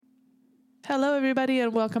Hello, everybody,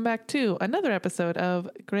 and welcome back to another episode of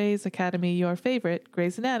Grey's Academy, your favorite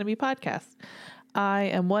Grey's Anatomy podcast. I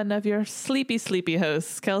am one of your sleepy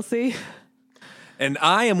hosts, Kelsey. And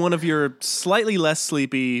I am one of your slightly less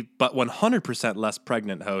sleepy, but 100% less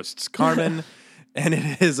pregnant hosts, Carmen. And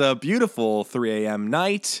it is a beautiful 3 a.m.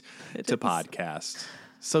 night to podcast.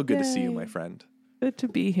 So good to see you, my friend. Good to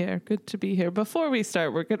be here. Good to be here. Before we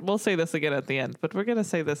start, we'll say this again at the end, but we're going to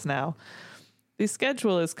say this now. The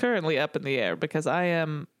schedule is currently up in the air because I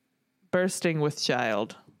am bursting with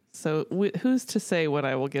child. So who's to say when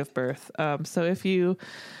I will give birth? So if you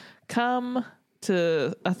come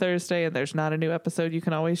to a Thursday and there's not a new episode, you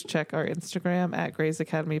can always check our Instagram at Grey's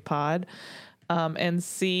Academy Pod and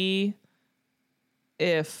see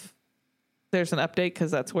if there's an update, because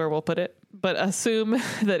that's where we'll put it. But assume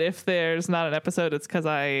that if there's not an episode, it's because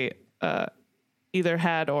I either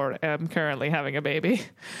had or am currently having a baby.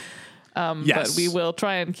 Yes. But we will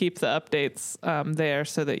try and keep the updates there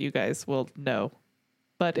so that you guys will know.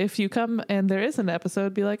 But if you come and there is an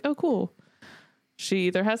episode, be like, oh, cool. She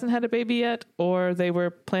either hasn't had a baby yet, or they were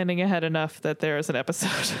planning ahead enough that there is an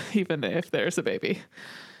episode, even if there's a baby.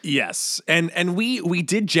 Yes. And we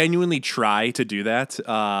did genuinely try to do that.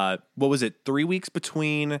 What was it? 3 weeks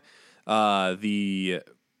between the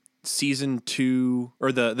season 2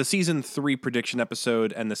 or the season 3 prediction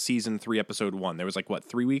episode and the season 3 episode 1. There was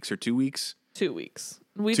 3 weeks or 2 weeks? 2 weeks.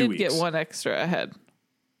 We did get one extra ahead.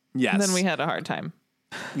 Yes. And then we had a hard time.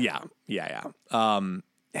 Yeah.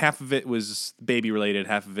 Half of it was baby related.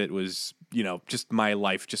 Half of it was, just my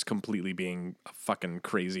life just completely being a fucking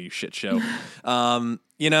crazy shit show. In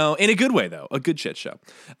a good way though, a good shit show.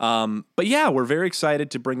 But yeah, we're very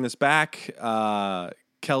excited to bring this back.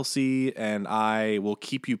 Kelsey and I will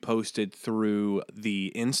keep you posted through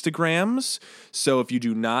the Instagrams. So if you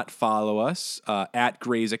do not follow us, at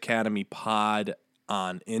Grey's Academy Pod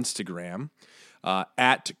on Instagram,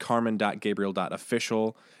 at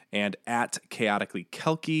carmen.gabriel.official, and at chaotically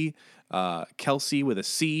Kelky, Kelsey with a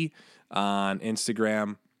C on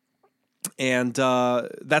Instagram. And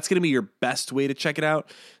that's going to be your best way to check it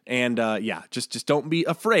out. And just don't be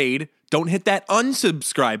afraid. Don't hit that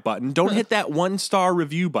unsubscribe button. Don't hit that 1-star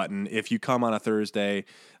review button if you come on a Thursday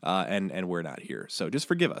and we're not here. So just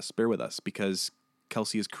forgive us. Bear with us, because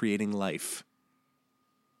Kelsey is creating life.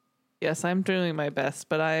 Yes, I'm doing my best,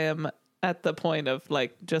 but I am at the point of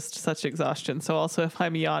just such exhaustion. So also if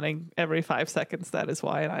I'm yawning every 5 seconds, that is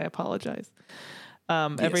why, and I apologize.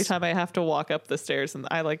 Every time I have to walk up the stairs, and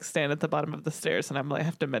I stand at the bottom of the stairs, and I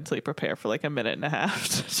have to mentally prepare for a minute and a half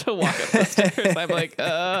to walk up the stairs. I'm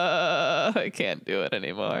I can't do it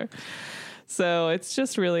anymore. So it's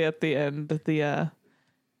just really at the end, the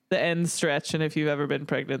end stretch. And if you've ever been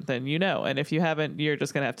pregnant, then you know. And if you haven't, you're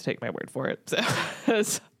just going to have to take my word for it.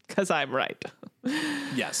 So, because I'm right.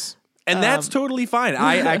 Yes. And that's totally fine.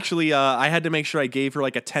 I actually, I had to make sure I gave her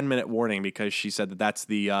a 10-minute warning, because she said that's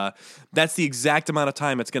the exact amount of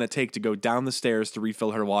time it's going to take to go down the stairs to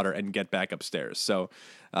refill her water and get back upstairs. So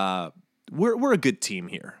we're a good team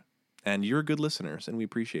here, and you're good listeners, and we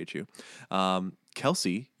appreciate you.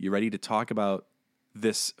 Kelsey, you ready to talk about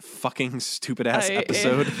this fucking stupid ass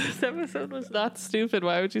episode? This episode was not stupid.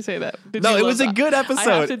 Why would you say that? No, it was a good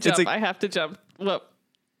episode. I have to jump. What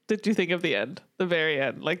did you think of the end? The very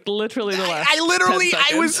end, literally the last. I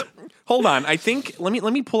was. Hold on. I think let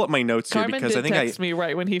me pull up my notes here, because I think text me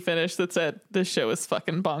right when he finished that said this show is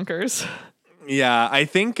fucking bonkers. Yeah, I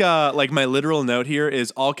think my literal note here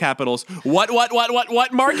is all capitals. What?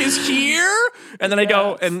 Mark is here, and then I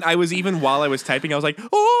go, and I was, even while I was typing, I was like,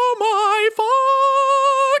 oh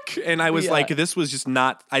my fuck, and I was this was just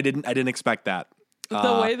not. I didn't expect that.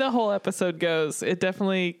 The way the whole episode goes, it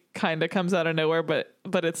definitely kind of comes out of nowhere, but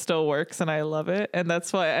it still works, and I love it, and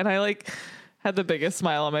that's why. And I had the biggest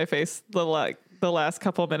smile on my face the last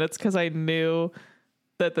couple of minutes, because I knew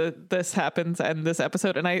that this happens in this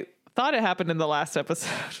episode, and I thought it happened in the last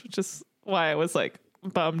episode, which is why I was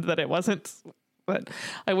bummed that it wasn't. But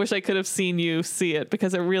I wish I could have seen you see it,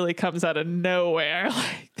 because it really comes out of nowhere.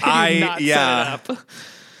 They did not set it up.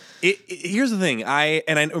 Here's the thing.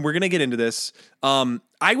 We're gonna get into this.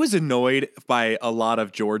 I was annoyed by a lot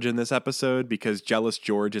of George in this episode, because jealous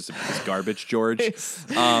George is garbage George. He's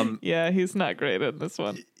not great in this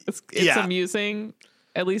one. It's amusing.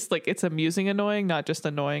 At least it's amusing annoying, not just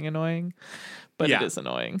annoying. But it is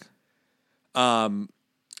annoying.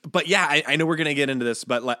 But yeah, I know we're gonna get into this,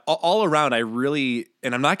 but all around, I really,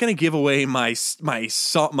 and I'm not gonna give away my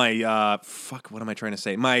what am I trying to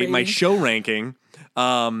say? My show ranking.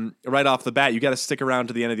 Right off the bat, you got to stick around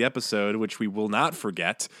to the end of the episode, which we will not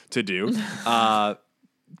forget to do.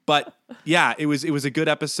 But yeah, it was a good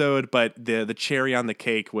episode, but the cherry on the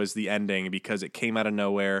cake was the ending because it came out of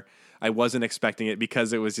nowhere. I wasn't expecting it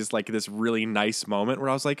because it was just like this really nice moment where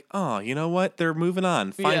I was like, "Oh, you know what? They're moving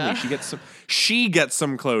on. Finally, Yeah. she gets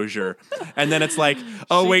some closure." And then it's like,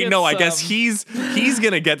 "Oh, She wait, no, I gets guess he's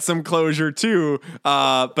going to get some closure too,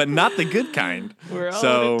 but not the good kind." We're all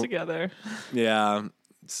So, in it together. yeah.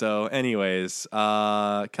 So, anyways,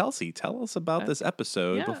 Kelsey, tell us about this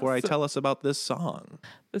episode yeah, before I so- tell us about this song.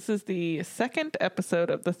 This is the second episode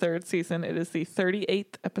of the third season. It is the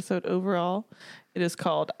 38th episode overall. It is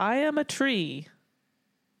called I Am a Tree,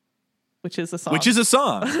 which is a song. Which is a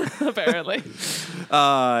song. apparently.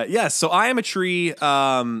 Yes. So, I Am a Tree.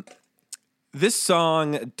 This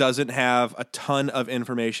song doesn't have a ton of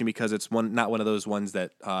information because it's not one of those ones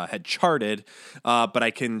that had charted. But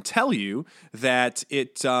I can tell you that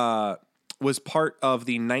it was part of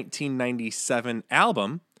the 1997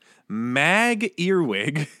 album Mag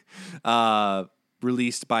Earwig,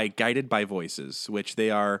 released by Guided by Voices, which they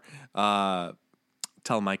are.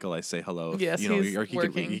 Tell Michael I say hello. Yes, he's or he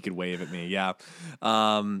working. could wave at me. Yeah,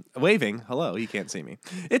 waving hello. He can't see me.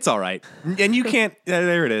 It's all right, and you can't.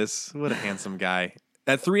 There it is. What a handsome guy.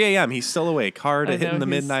 At 3 a.m., he's still awake, hard I at hitting know,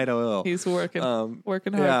 the he's- midnight oil. He's working hard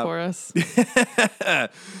yeah. for us.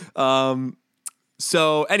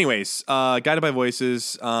 So, anyways, Guided by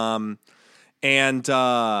Voices, and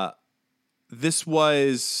this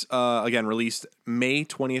was again released May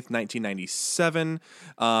 20th, 1997.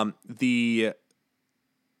 The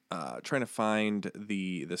trying to find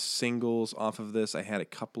the singles off of this. I had a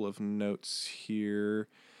couple of notes here.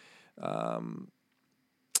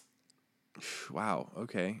 Wow.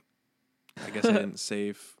 Okay. I guess I didn't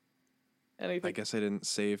save. Anything. I guess I didn't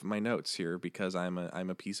save my notes here because I'm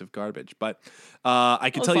a piece of garbage. But I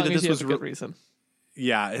can Well, tell as you that long as this was have a good reason.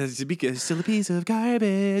 yeah, it's still a piece of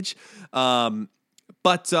garbage.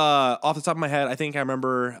 But off the top of my head, I think I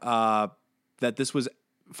remember that this was,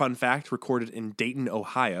 fun fact, recorded in Dayton,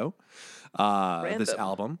 Ohio. This Random.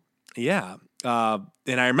 album, yeah.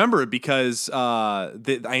 And I remember it because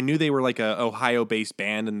I knew they were like a Ohio-based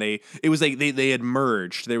band, and it was like they had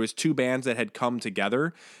merged. There was two bands that had come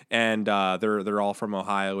together, and they're all from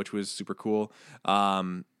Ohio, which was super cool.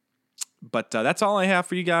 But that's all I have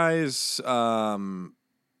for you guys. The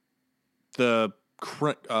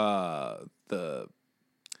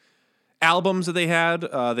albums that they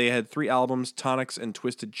had 3 albums: Tonics and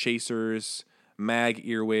Twisted Chasers, Mag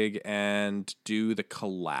Earwig, and Do the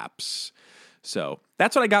Collapse. So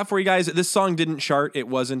that's what I got for you guys. This song didn't chart. It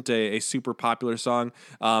wasn't a super popular song.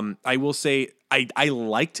 I will say I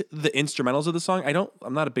liked the instrumentals of the song.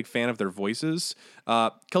 I'm not a big fan of their voices.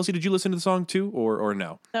 Kelsey, did you listen to the song too, or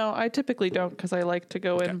no? No, I typically don't because I like to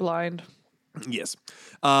go in blind. Yes.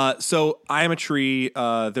 So I Am a Tree.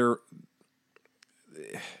 The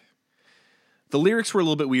lyrics were a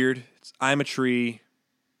little bit weird. It's, I am a tree.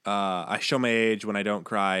 I show my age when I don't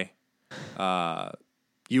cry.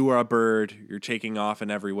 You are a bird. You're taking off in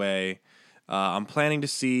every way. I'm planning to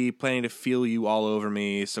feel you all over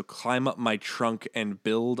me. So climb up my trunk and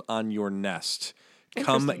build on your nest.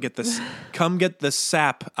 Come get the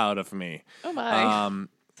sap out of me. Oh my.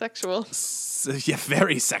 Sexual. Yeah,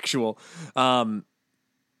 very sexual.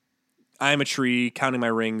 I am a tree. Counting my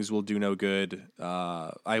rings will do no good.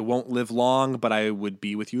 I won't live long, but I would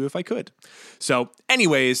be with you if I could. So,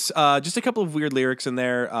 anyways, just a couple of weird lyrics in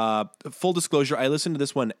there. Full disclosure, I listened to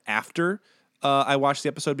this one after I watched the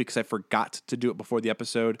episode because I forgot to do it before the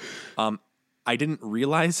episode. I didn't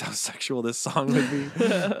realize how sexual this song would be.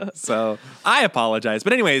 So, I apologize.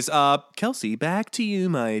 But anyways, Kelsey, back to you,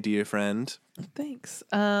 my dear friend. Thanks.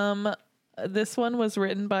 This one was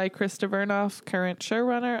written by Krista Vernoff, current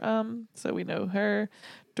showrunner. So we know her.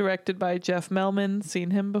 Directed by Jeff Melman. Seen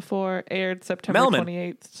him before. Aired September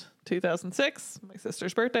 28th, 2006. My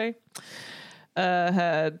sister's birthday.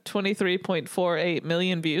 Had 23.48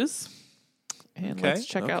 million views. And let's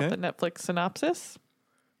check out the Netflix synopsis.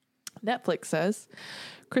 Netflix says,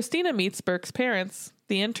 Christina meets Burke's parents.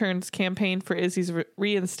 The interns campaign for Izzy's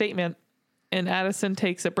reinstatement, and Addison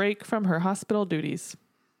takes a break from her hospital duties.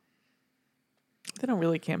 They don't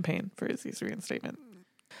really campaign for Izzy's reinstatement,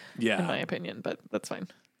 in my opinion, but that's fine.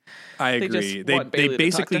 I agree. They basically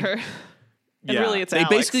to talk to her. And really, it's they Alex.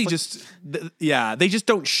 basically they just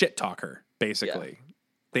don't shit talk her. Basically,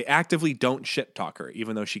 they actively don't shit talk her,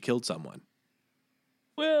 even though she killed someone.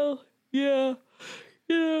 Well, yeah.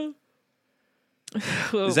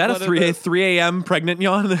 Well, is that a 3 a.m. pregnant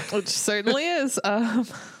yawn? Which certainly is.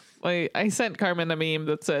 I sent Carmen a meme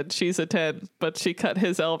that said she's a 10, but she cut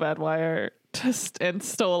his LVAD wire and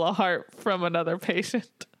stole a heart from another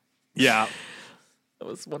patient. Yeah. That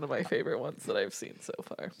was one of my favorite ones that I've seen so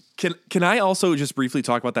far. Can I also just briefly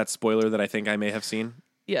talk about that spoiler that I think I may have seen?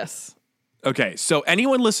 Yes. Okay, so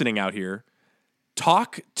anyone listening out here,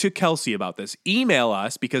 talk to Kelsey about this. Email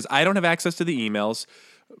us because I don't have access to the emails.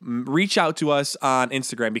 Reach out to us on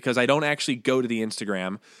Instagram because I don't actually go to the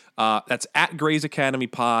Instagram. That's at Grey's Academy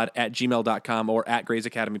Pod at gmail.com or at Grey's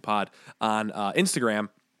Academy Pod on Instagram.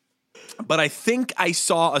 But I think I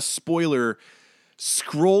saw a spoiler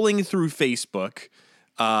scrolling through Facebook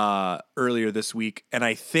earlier this week, and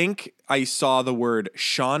I think I saw the word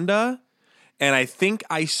Shonda, and I think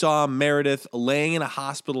I saw Meredith laying in a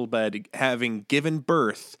hospital bed having given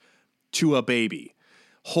birth to a baby,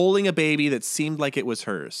 holding a baby that seemed like it was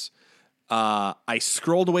hers. I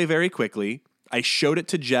scrolled away very quickly. I showed it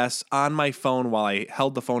to Jess on my phone while I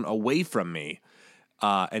held the phone away from me,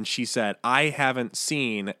 and she said, I haven't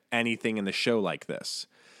seen anything in the show like this.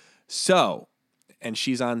 So, and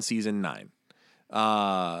she's on season 9.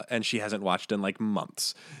 And she hasn't watched in like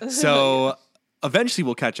months. So eventually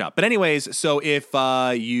we'll catch up. But anyways, so if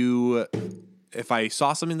I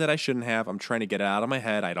saw something that I shouldn't have, I'm trying to get it out of my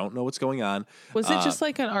head. I don't know what's going on. Was it just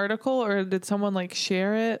like an article or did someone like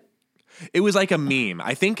share it? It was like a meme.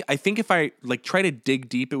 I think if I like try to dig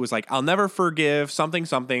deep, it was like, I'll never forgive something,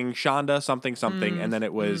 Shonda, something. And then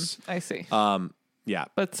it was, I see. yeah.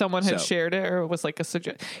 But someone had shared it, or it was like a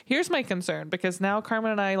suggestion. Here's my concern, because now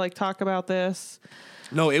Carmen and I like talk about this.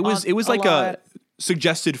 No, it was like a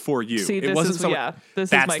suggested for you. See, it wasn't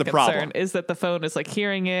this is my concern problem. Is that the phone is like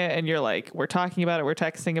hearing it, and you're like, we're talking about it, we're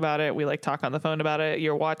texting about it, we like talk on the phone about it.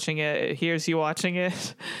 You're watching it, it hears you watching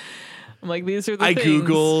it. I'm like, these are the things. I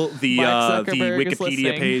Google the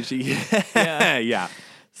Wikipedia page. Yeah.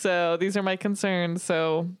 So these are my concerns.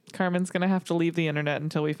 So Carmen's going to have to leave the internet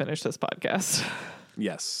until we finish this podcast.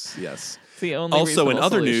 Yes. It's the only also, in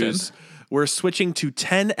other solution. news, we're switching to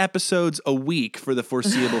 10 episodes a week for the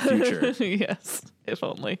foreseeable future. Yes, if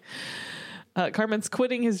only. Carmen's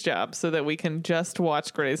quitting his job so that we can just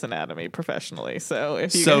watch Grey's Anatomy professionally. So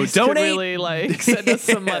if you guys could really like send us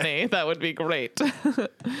some money, that would be great.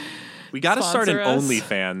 We got to start an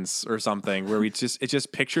OnlyFans or something where it's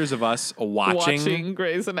just pictures of us watching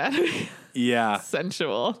Grey's Anatomy. Yeah.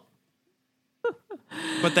 Sensual.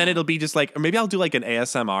 But then it'll be just like, or maybe I'll do like an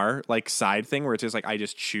ASMR like side thing where it's just like I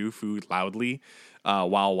just chew food loudly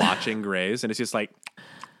while watching Grey's, and it's just like,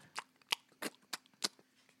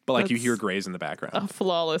 but like you hear Grey's in the background. A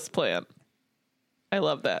flawless plan. I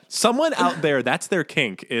love that. Someone out there, that's their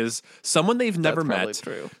kink, is someone they've never met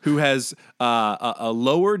who has a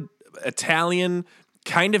lower Italian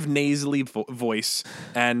kind of nasally voice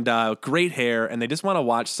and great hair, and they just want to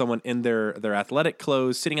watch someone in their athletic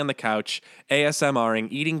clothes sitting on the couch ASMRing,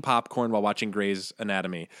 eating popcorn while watching Grey's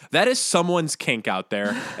Anatomy. That is someone's kink out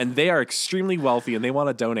there, and they are extremely wealthy, and they want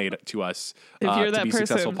to donate it to us. If you're that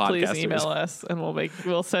person, please email us, and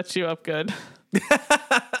we'll set you up good.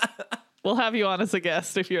 We'll have you on as a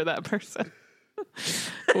guest if you're that person.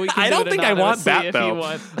 I don't think I want that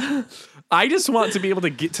though. I just want to be able to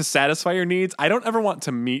get to satisfy your needs. I don't ever want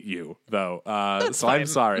to meet you though. So fine. I'm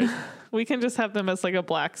sorry. We can just have them as like a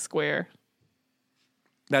black square.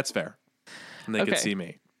 That's fair. And they can see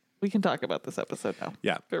me. We can talk about this episode now.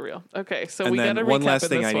 Yeah. For real. Okay, so we got to recap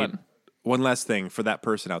this one. One last thing for that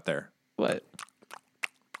person out there. What?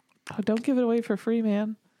 Oh, don't give it away for free,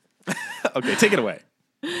 man. Okay, take it away.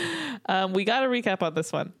 We got a recap on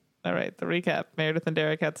this one. All right, the recap. Meredith and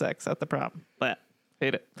Derek had sex at the prom. Blah.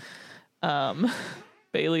 Hate it.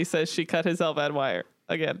 Bailey says she cut his LVAD wire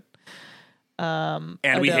again. And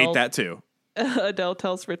we hate that too. Adele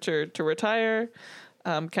tells Richard to retire.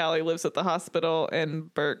 Callie lives at the hospital,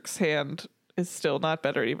 and Burke's hand is still not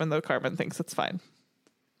better, even though Carmen thinks it's fine.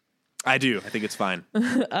 I do. I think it's fine.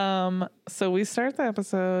 So we start the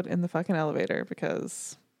episode in the fucking elevator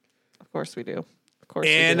because, of course, we do.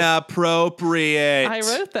 Inappropriate. I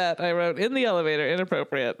wrote that. I wrote in the elevator,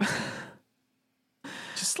 inappropriate.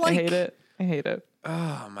 Just like I hate it.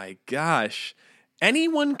 Oh my gosh.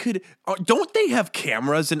 Anyone could. Don't they have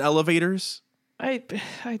cameras in elevators? I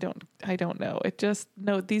don't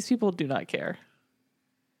know. These people do not care.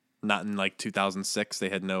 Not in like 2006. They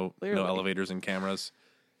had no elevators and cameras.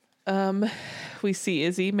 We see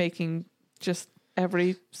Izzy making just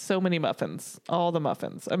so many muffins, all the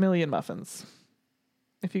muffins, 1 million muffins.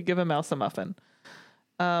 If you give a mouse a muffin.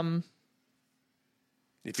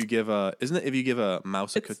 If you give a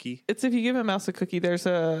mouse a cookie? It's if you give a mouse a cookie, there's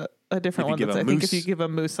a different one. I think if you give a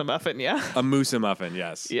moose a muffin, yeah. A moose a muffin,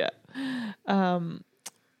 yes. Yeah.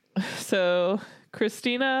 So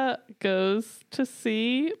Christina goes to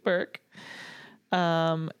see Burke.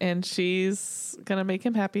 And she's gonna make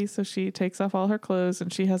him happy, so she takes off all her clothes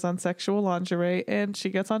and she has on sexual lingerie and she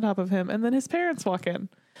gets on top of him, and then his parents walk in,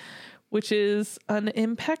 which is an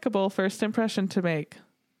impeccable first impression to make.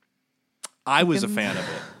 I was a fan of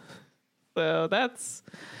it. So that's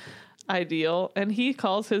ideal. And he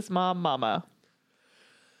calls his mom Mama,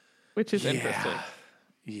 which is interesting.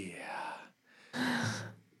 Yeah.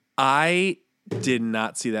 I did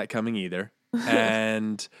not see that coming either.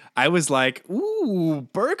 And I was like, ooh,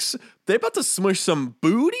 Burks, they about to smush some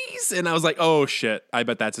booties? And I was like, oh shit, I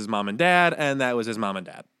bet that's his mom and dad. And that was his mom and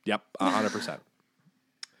dad. Yep, 100%.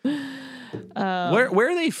 Where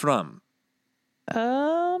are they from?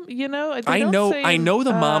 You know, I know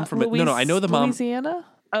the mom from I know the mom. Louisiana?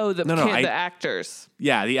 Oh, the actors.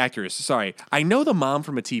 Yeah, the actors. Sorry. I know the mom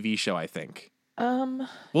from a TV show, I think. We'll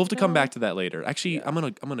have to come back to that later. Actually, yeah. I'm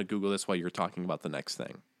gonna Google this while you're talking about the next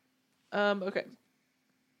thing. Okay.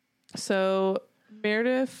 So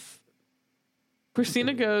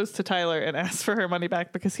Christina goes to Tyler and asks for her money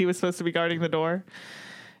back because he was supposed to be guarding the door.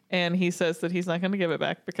 And he says that he's not going to give it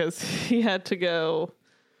back because he had to go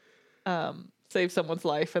save someone's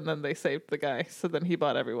life, and then they saved the guy. So then he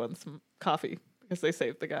bought everyone some coffee because they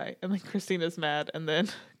saved the guy. And then Christina's mad. And then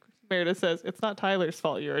Meredith says, it's not Tyler's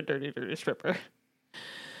fault. You're a dirty, dirty stripper.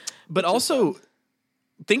 But also,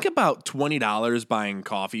 think about $20 buying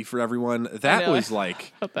coffee for everyone. That was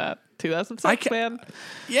like... About that. 2006, man.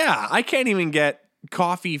 Yeah, I can't even get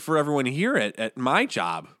coffee for everyone here at my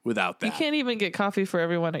job without that. You can't even get coffee for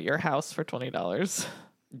everyone at your house for $20.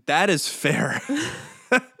 That is fair.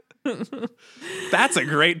 That's a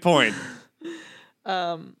great point.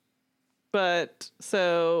 But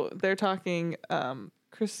so they're talking.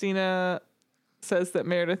 Christina says that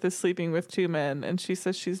Meredith is sleeping with two men, and she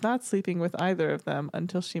says she's not sleeping with either of them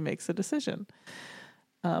until she makes a decision.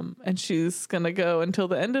 And she's going to go until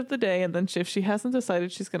the end of the day, and then if she hasn't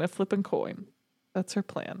decided, she's going to flip a coin. That's her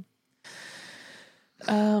plan.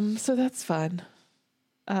 So that's fun.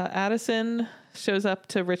 Addison shows up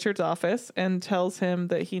to Richard's office and tells him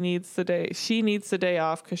that she needs the day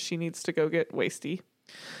off because she needs to go get wasty.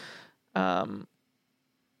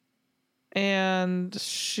 And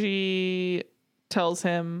she tells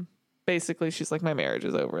him, basically, she's like, my marriage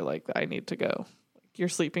is over. Like, I need to go. You're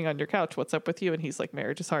sleeping on your couch. What's up with you? And he's like,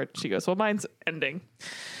 marriage is hard. She goes, well, mine's ending.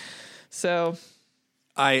 So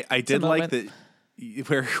I did like that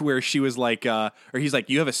where she was like, or he's like,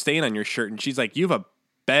 you have a stain on your shirt. And she's like, you have a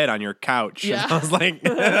bed on your couch. Yeah. And I was like,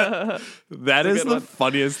 that is the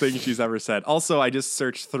funniest thing she's ever said. Also, I just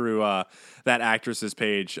searched through that actress's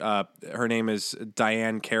page. Her name is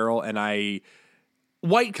Diane Carroll, and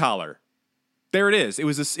White Collar. There it is. It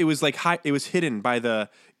was hidden by the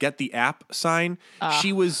Get the App sign.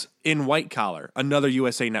 She was in White Collar, another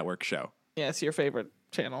USA Network show. Yes, your favorite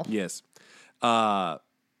channel. Yes.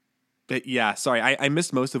 But yeah, sorry, I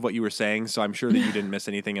missed most of what you were saying, so I'm sure that you didn't miss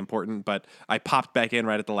anything important, but I popped back in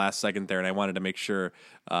right at the last second there, and I wanted to make sure,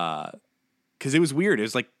 because it was weird. It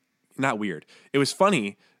was like, not weird. It was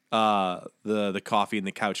funny, the coffee and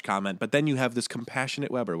the couch comment, but then you have this compassionate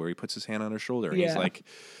Weber where he puts his hand on her shoulder, and he's like,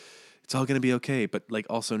 it's all going to be okay, but like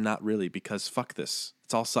also not really, because fuck this.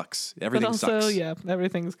 It all sucks. Everything sucks. Yeah,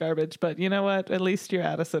 everything's garbage, but you know what? At least you're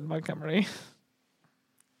Addison Montgomery.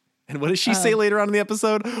 And what does she say later on in the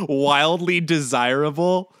episode? Wildly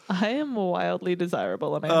desirable. I am wildly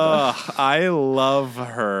desirable, Amanda. I love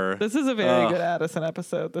her. This is a very good Addison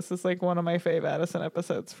episode. This is like one of my fave Addison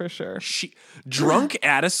episodes for sure. Drunk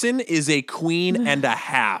Addison is a queen and a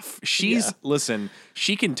half. Listen,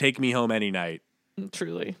 she can take me home any night.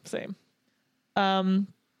 Truly, same.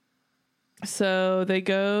 So they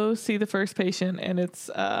go see the first patient, and it's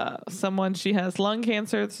someone, she has lung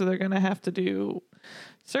cancer, so they're going to have to do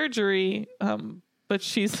surgery, but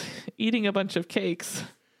she's eating a bunch of cakes,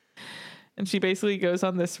 and she basically goes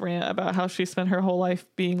on this rant about how she spent her whole life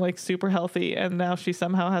being like super healthy, and now she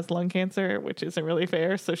somehow has lung cancer, which isn't really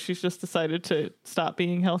fair. So she's just decided to stop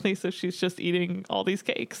being healthy, so she's just eating all these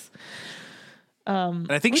cakes. And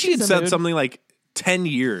I think she had said something like 10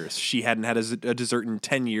 years she hadn't had a dessert in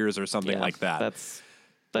 10 years or something like that.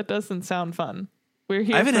 That doesn't sound fun. We're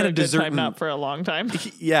here. I haven't for had a dessert time, not for a long time.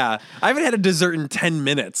 Yeah, I haven't had a dessert in 10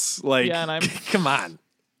 minutes. Like, yeah, and come on.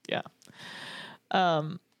 Yeah.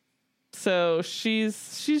 So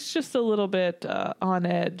she's just a little bit on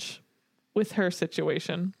edge with her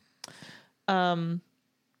situation. So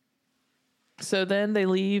then they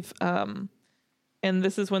leave, and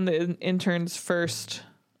this is when the interns first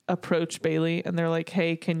approach Bailey, and they're like,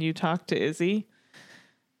 "Hey, can you talk to Izzy?"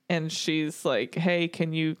 And she's like, "Hey,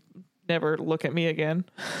 can you never look at me again?"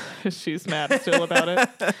 She's mad still about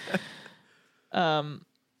it.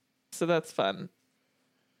 So that's fun.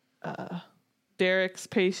 Derek's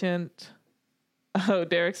patient. Oh,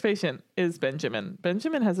 Derek's patient is Benjamin.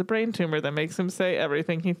 Benjamin has a brain tumor that makes him say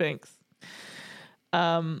everything he thinks.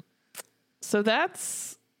 So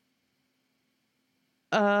that's,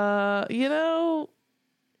 not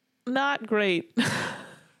great.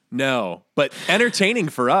 No, but entertaining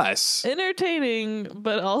for us. Entertaining,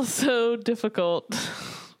 but also difficult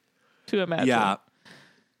to imagine. Yeah.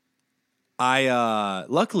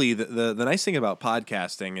 Luckily the nice thing about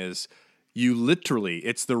podcasting is you literally,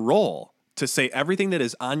 it's the role to say everything that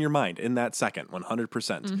is on your mind in that second,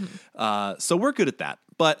 100%. So we're good at that.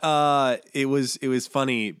 But it was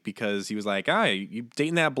funny because he was like, you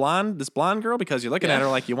dating this blonde girl because you're looking at her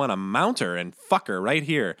like you want to mount her and fuck her right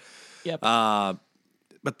here. Yep.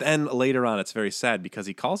 But then later on, it's very sad because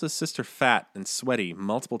he calls his sister fat and sweaty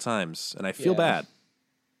multiple times, and I feel bad.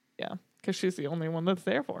 Yeah, because she's the only one that's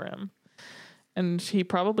there for him. And he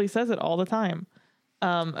probably says it all the time.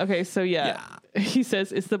 Okay, so he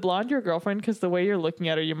says, is the blonde your girlfriend? Because the way you're looking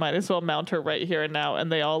at her, you might as well mount her right here and now.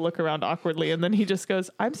 And they all look around awkwardly. And then he just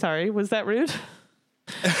goes, I'm sorry, was that rude?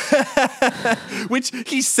 Which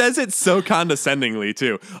he says it so condescendingly,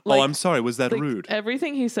 too. I'm sorry, was that rude?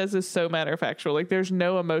 Everything he says is so matter-of-factual. Like, there's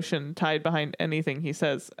no emotion tied behind anything he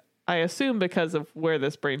says. I assume because of where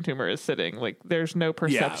this brain tumor is sitting. Like, there's no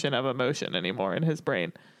perception of emotion anymore in his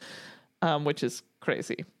brain, which is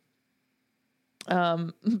crazy.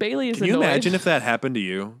 Bailey is Can you annoyed. imagine if that happened to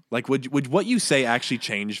you? Like, would what you say actually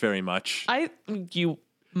change very much? You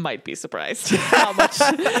might be surprised how much.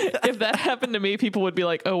 If that happened to me, people would be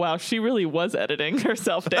like, oh wow, she really was editing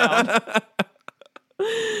herself down.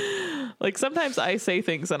 Like, sometimes I say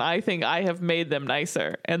things and I think I have made them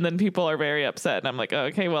nicer, and then people are very upset, and I'm like,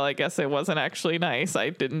 okay, well, I guess it wasn't actually nice. I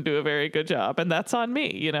didn't do a very good job, and that's on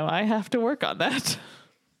me. I have to work on that.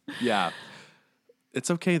 Yeah. It's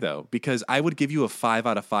okay though, because I would give you a 5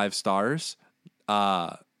 out of 5 stars.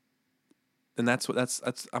 And that's I'm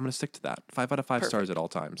going to stick to that. 5 out of 5 stars at all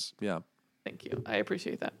times. Yeah. Thank you. I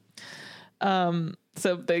appreciate that.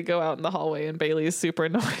 So they go out in the hallway and Bailey is super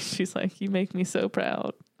annoyed. She's like, you make me so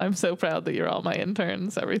proud. I'm so proud that you're all my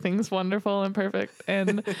interns. Everything's wonderful and perfect.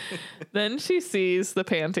 And then she sees the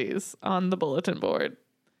panties on the bulletin board.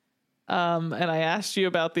 And I asked you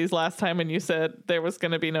about these last time and you said there was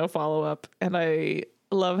going to be no follow-up. And I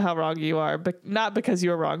love how wrong you are, but not because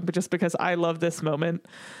you're wrong, but just because I love this moment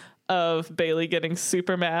of Bailey getting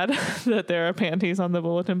super mad that there are panties on the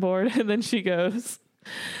bulletin board. And then she goes,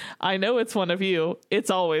 I know it's one of you. It's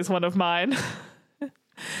always one of mine.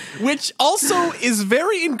 Which also is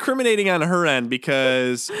very incriminating on her end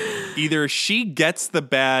because either she gets the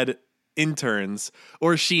bad interns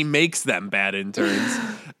or she makes them bad interns,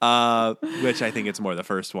 which I think it's more the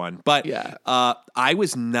first one. But I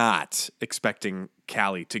was not expecting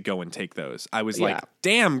Callie to go and take those. I was like,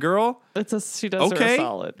 damn, girl. She does her a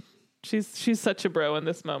solid. She's such a bro in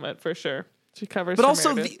this moment for sure. She covers. But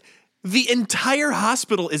also the entire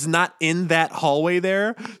hospital is not in that hallway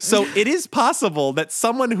there. So it is possible that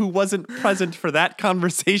someone who wasn't present for that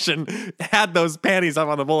conversation had those panties up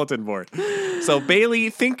on the bulletin board. So Bailey,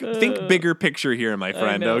 think bigger picture here, my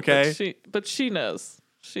friend, know, okay? But she knows.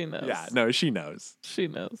 She knows. Yeah, no, she knows. She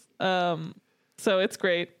knows. So it's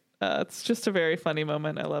great. It's just a very funny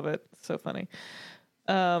moment. I love it. It's so funny.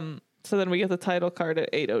 So then we get the title card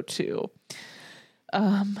at 8:02.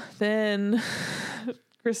 Then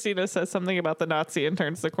Christina says something about the Nazi and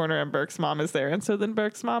turns the corner and Burke's mom is there. And so then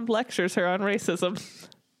Burke's mom lectures her on racism.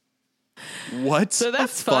 What? So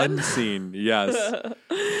that's a fun scene. Yes.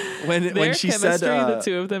 when she said the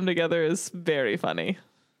two of them together is very funny.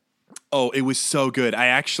 Oh, it was so good. I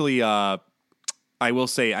actually I will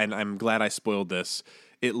say I'm glad I spoiled this.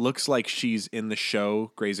 It looks like she's in the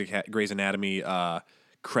show Grey's Anatomy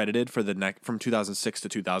credited for from 2006 to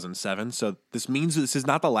 2007. So this means this is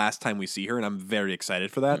not the last time we see her, and I'm very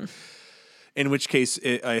excited for that. In which case,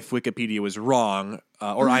 if Wikipedia was wrong,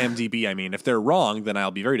 or IMDb, I mean, if they're wrong, then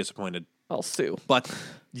I'll be very disappointed. I'll sue. But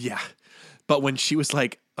yeah, but when she was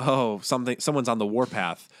like, "Oh, someone's on the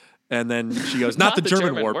warpath," and then she goes, "Not the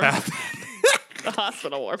German warpath." The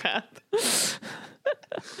hospital warpath.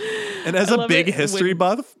 And as a big history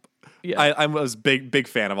buff, I was big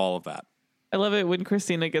fan of all of that. I love it when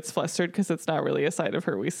Christina gets flustered because it's not really a side of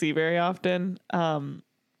her we see very often. And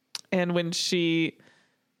when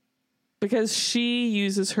because she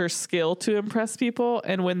uses her skill to impress people,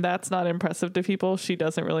 and when that's not impressive to people, she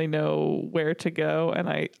doesn't really know where to go. And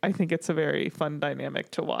I think it's a very fun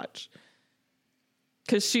dynamic to watch.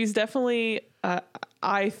 Because she's definitely,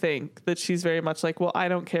 I think that she's very much like, well, I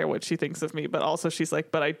don't care what she thinks of me, but also she's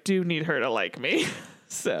like, but I do need her to like me.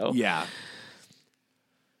 So yeah.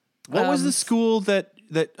 What was the school that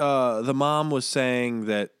that the mom was saying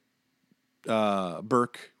that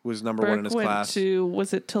Burke was number one in his went class.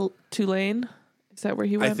 was it Tulane? Is that where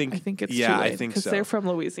he went? I think it's Tulane. I think because so. they're from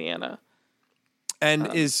Louisiana.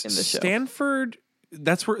 And is Stanford?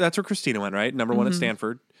 That's where Christina went, right? Number one at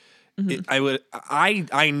Stanford.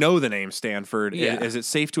 I know the name Stanford. Yeah. Is it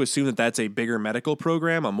safe to assume that that's a bigger medical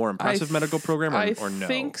program, a more impressive medical program, or no?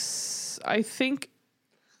 I think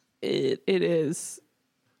it is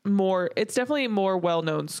more. It's definitely a more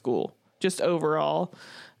well-known school. Just overall,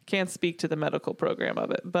 can't speak to the medical program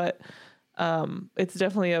of it, but it's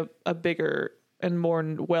definitely a bigger and more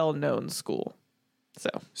well-known school.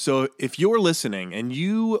 So if you're listening and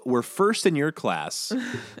you were first in your class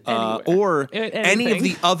or any of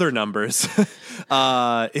the other numbers,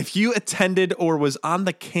 if you attended or was on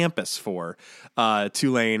the campus for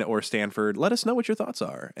Tulane or Stanford, let us know what your thoughts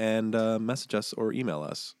are and message us or email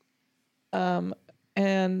us. So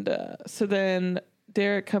then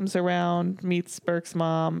Derek comes around, meets Burke's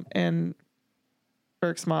mom, and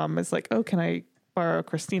Burke's mom is like, "Oh, can I borrow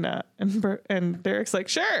Christina?" And Derek's like,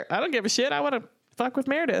 "Sure, I don't give a shit. I want to fuck with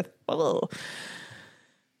Meredith." Oh.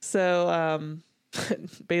 So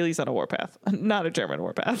Bailey's on a warpath, not a German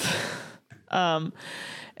warpath.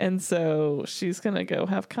 And so she's gonna go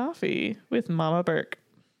have coffee with Mama Burke.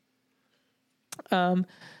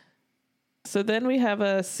 So then we have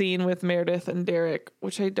a scene with Meredith and Derek,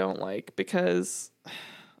 which I don't like because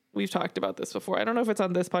we've talked about this before. I don't know if it's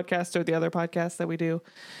on this podcast or the other podcast that we do,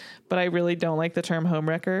 but I really don't like the term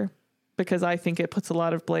homewrecker because I think it puts a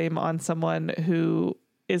lot of blame on someone who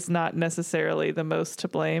is not necessarily the most to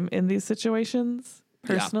blame in these situations,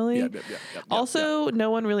 personally. Yeah. Also, no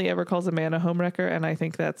one really ever calls a man a homewrecker, and I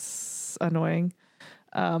think that's annoying.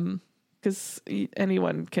 Because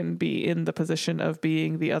anyone can be in the position of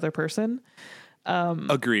being the other person.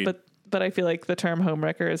 Agreed. But I feel like the term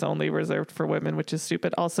homewrecker is only reserved for women, which is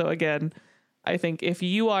stupid. Also, again, I think if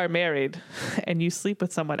you are married and you sleep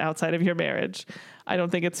with someone outside of your marriage, I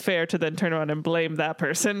don't think it's fair to then turn around and blame that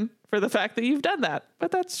person for the fact that you've done that.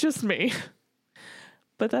 But that's just me.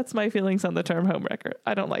 But that's my feelings on the term homewrecker.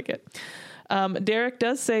 I don't like it. Derek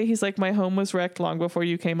does say, he's like, my home was wrecked long before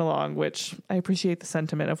you came along, which I appreciate the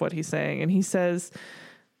sentiment of what he's saying. And he says,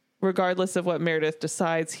 regardless of what Meredith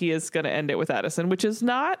decides, he is going to end it with Addison, which is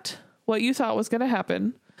not what you thought was going to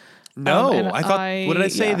happen. No, I thought, what did I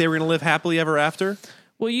say? Yeah. They were going to live happily ever after?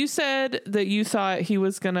 Well, you said that you thought he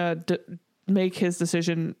was going to make his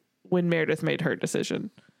decision when Meredith made her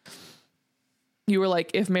decision. You were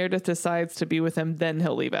like, if Meredith decides to be with him, then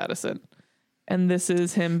he'll leave Addison. And this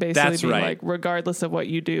is him basically being like, regardless of what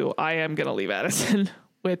you do, I am going to leave Addison.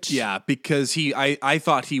 Which, yeah, because I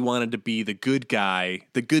thought he wanted to be the good guy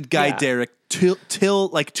Derek till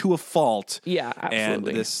like to a fault. Yeah,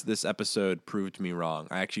 absolutely. And this episode proved me wrong.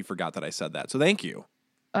 I actually forgot that I said that. So thank you.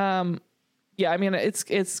 Yeah, I mean,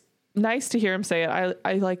 it's nice to hear him say it.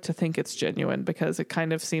 I like to think it's genuine because it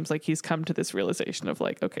kind of seems like he's come to this realization of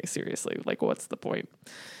like, okay, seriously, like what's the point?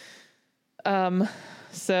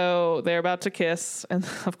 So they're about to kiss, and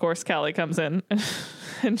of course Callie comes in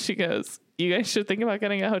and she goes, "You guys should think about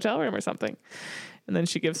getting a hotel room or something." And then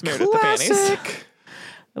she gives Meredith the panties.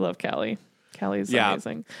 I love Callie. Callie's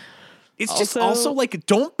amazing. It's just also like,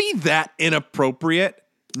 don't be that inappropriate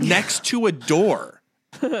next to a door.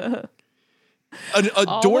 A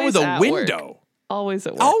door with a window. Work. Always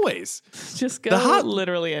at work. Always. Just go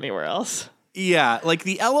literally anywhere else. Yeah, like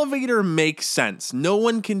the elevator makes sense. No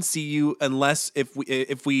one can see you unless if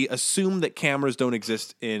we assume that cameras don't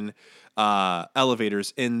exist in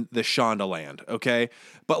elevators in the Shondaland, okay?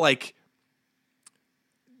 But like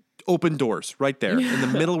open doors right there in the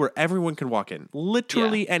middle where everyone can walk in.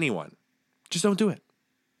 Literally anyone. Just don't do it.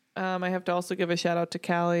 I have to also give a shout out to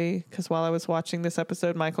Callie because while I was watching this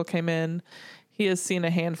episode, Michael came in. He has seen a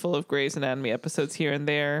handful of Grey's Anatomy episodes here and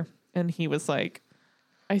there, and he was like,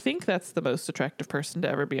 I think that's the most attractive person to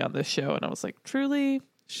ever be on this show. And I was like, truly,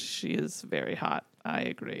 she is very hot. I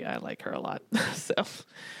agree. I like her a lot. So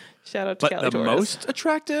shout out to Callie But the Torres. most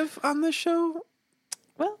attractive on this show?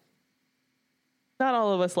 Well, not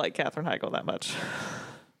all of us like Katherine Heigl that much.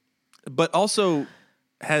 But also,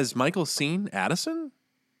 has Michael seen Addison?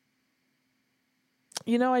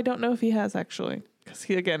 You know, I don't know if he has actually.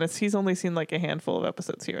 Because he's only seen like a handful of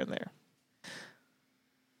episodes here and there.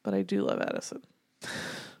 But I do love Addison.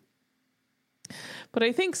 But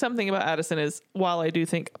I think something about Addison is, while I do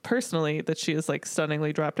think personally that she is like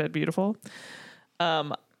stunningly drop dead beautiful,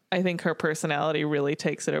 I think her personality really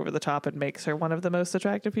takes it over the top and makes her one of the most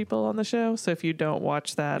attractive people on the show. So if you don't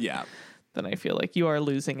watch that, then I feel like you are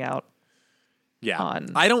losing out. Yeah,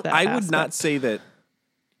 on I that would not say that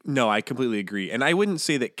No, I completely agree. And I wouldn't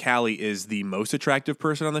say that Callie is the most attractive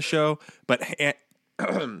person on the show, but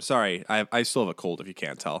sorry, I still have a cold if you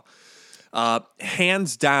can't tell.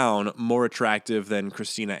 Hands down more attractive than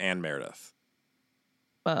Christina and Meredith.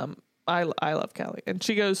 I love Callie, and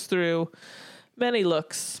she goes through many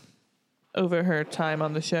looks over her time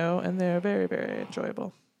on the show, and they're very, very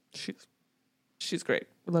enjoyable. She's great.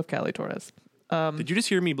 We love Callie Torres. Did you just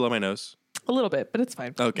hear me blow my nose? A little bit, but it's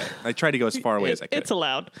fine. Okay. I tried to go as far away as I could. It's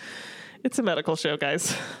allowed. It's a medical show,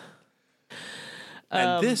 guys.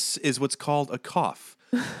 And this is what's called a cough.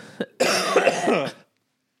 There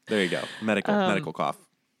you go. Medical cough.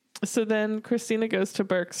 So then Christina goes to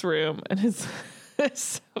Burke's room, and it's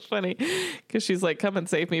so funny because she's like, come and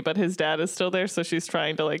save me, but his dad is still there, so she's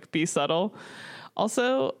trying to like be subtle.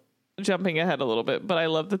 Also, jumping ahead a little bit, but I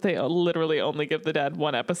love that they literally only give the dad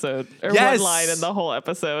one episode or one line in the whole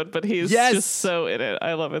episode, but he's just so in it.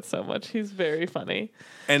 I love it so much. He's very funny.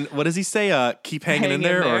 And what does he say? Keep hanging in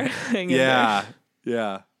there? Hang in there.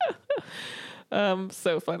 Yeah.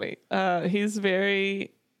 So funny. He's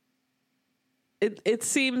very... It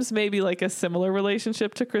seems maybe like a similar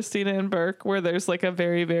relationship to Christina and Burke, where there's like a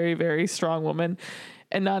very, very, very strong woman,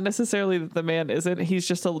 and not necessarily that the man isn't. He's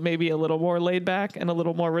just maybe a little more laid back and a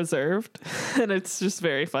little more reserved, and it's just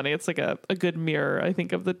very funny. It's like a good mirror, I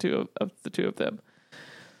think, of the two of them.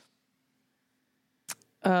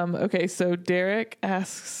 Okay, so Derek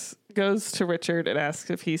goes to Richard and asks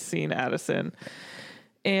if he's seen Addison,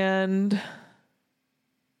 and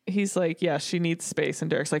he's like, "Yeah, she needs space," and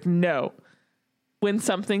Derek's like, "No. When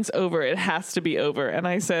something's over, it has to be over." And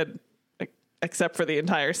I said, except for the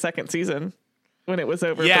entire second season when it was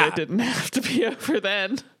over, but it didn't have to be over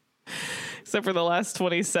then. Except for the last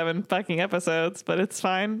 27 fucking episodes, but it's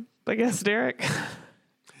fine, I guess, Derek.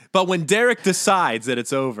 But when Derek decides that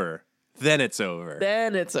it's over, then it's over.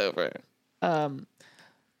 Then it's over.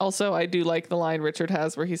 Also, I do like the line Richard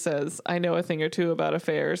has where he says, "I know a thing or two about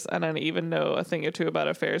affairs, and I even know a thing or two about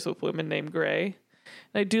affairs with women named Gray."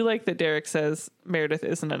 And I do like that Derek says Meredith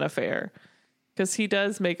isn't an affair, because he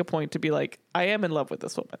does make a point to be like, I am in love with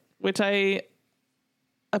this woman, which I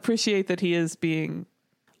appreciate that he is being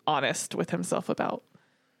honest with himself about.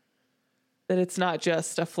 That it's not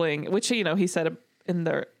just a fling, which, he said in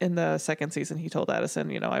the second season, he told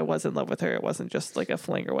Addison, I was in love with her. It wasn't just like a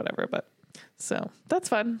fling or whatever, but so that's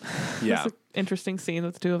fun. Yeah. It's an interesting scene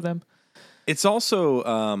with the two of them. It's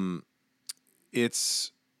also,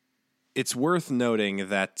 it's worth noting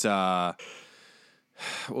that, what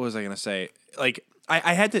was I going to say? Like,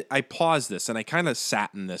 I paused this and I kind of sat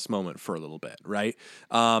in this moment for a little bit, right?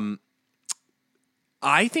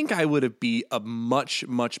 I think I would be a much,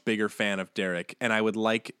 much bigger fan of Derek, and I would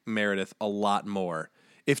like Meredith a lot more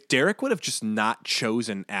if Derek would have just not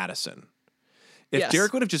chosen Addison. If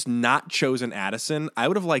Derek would have just not chosen Addison, I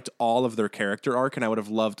would have liked all of their character arc, and I would have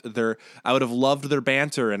loved their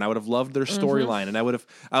banter, and I would have loved their storyline, and I would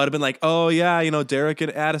have been like, oh yeah, Derek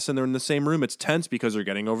and Addison, they're in the same room. It's tense because they're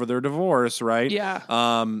getting over their divorce, right? Yeah.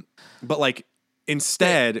 But like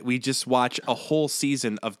instead, we just watch a whole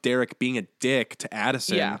season of Derek being a dick to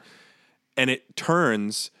Addison, and it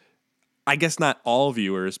turns. I guess not all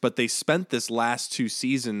viewers, but they spent this last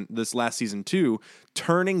season too,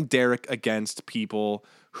 turning Derek against people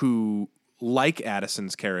who like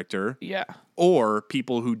Addison's character, or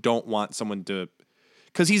people who don't want someone to,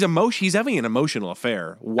 because he's having an emotional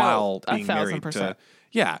affair while being married to,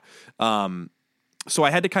 so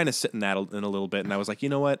I had to kind of sit in that in a little bit, and I was like, you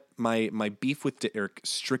know what, my beef with Derek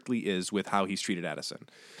strictly is with how he's treated Addison.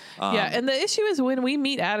 And the issue is when we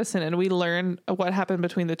meet Addison and we learn what happened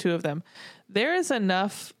between the two of them, there is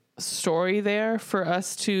enough story there for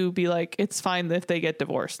us to be like, it's fine if they get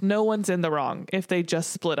divorced. No one's in the wrong if they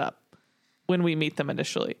just split up when we meet them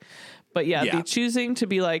initially. But the choosing to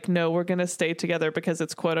be like, no, we're going to stay together because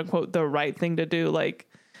it's quote unquote the right thing to do. Like,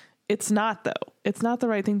 it's not though. It's not the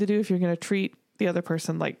right thing to do if you're going to treat the other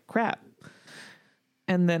person like crap.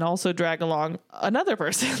 And then also drag along another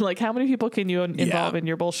person. Like, how many people can you involve in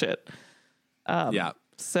your bullshit?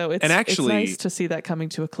 So it's nice to see that coming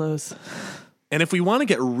to a close. And if we want to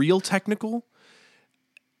get real technical,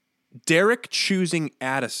 Derek choosing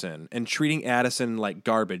Addison and treating Addison like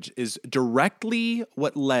garbage is directly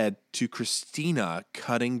what led to Christina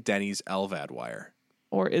cutting Denny's LVAD wire.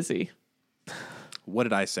 Or Izzy. What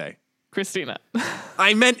did I say? Christina.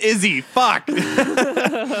 I meant Izzy. Fuck.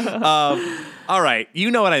 All right.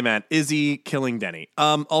 You know what I meant. Izzy killing Denny.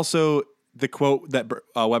 Also, the quote that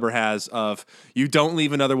Weber has of, you don't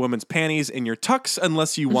leave another woman's panties in your tux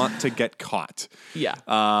unless you want to get caught.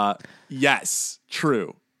 Yeah. Yes.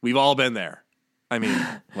 True. We've all been there. I mean,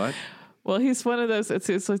 what? Well, he's one of those.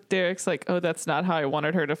 It's like Derek's like, oh, that's not how I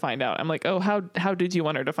wanted her to find out. I'm like, oh, how did you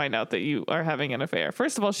want her to find out that you are having an affair?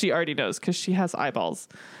 First of all, she already knows because she has eyeballs.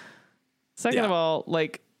 Second of all,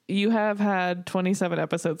 like, you have had 27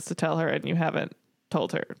 episodes to tell her and you haven't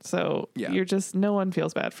told her. So you're just, no one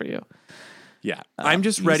feels bad for you. Yeah. I'm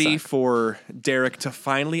just ready for Derek to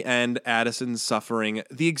finally end Addison's suffering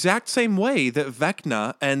the exact same way that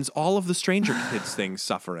Vecna ends all of the Stranger Kids things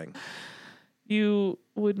suffering. You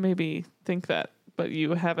would maybe think that, but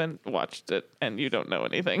you haven't watched it and you don't know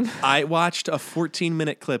anything. I watched a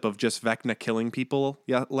 14-minute clip of just Vecna killing people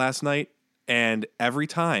last night, and every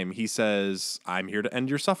time he says, "I'm here to end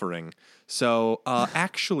your suffering." So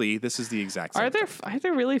actually, this is the exact same Are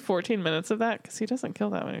there really 14 minutes of that? Because he doesn't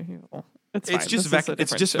kill that many people. It's just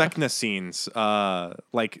Vecna scenes.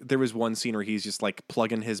 Like there was one scene where he's just like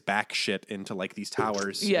plugging his back shit into like these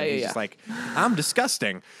towers. He's just like, I'm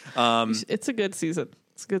disgusting. It's a good season.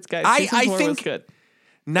 It's a good, guys. I think was good.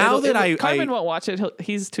 Now Carmen won't watch it.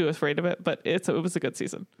 He's too afraid of it, but it was a good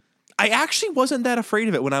season. I actually wasn't that afraid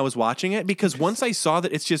of it when I was watching it, because once I saw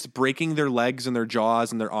that it's just breaking their legs and their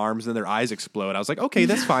jaws and their arms and their eyes explode, I was like, okay,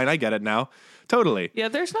 that's fine. I get it now. Totally. Yeah,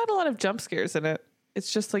 there's not a lot of jump scares in it.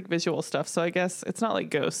 It's just like visual stuff. So I guess it's not like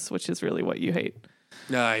ghosts, which is really what you hate.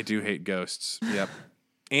 No, I do hate ghosts. Yep.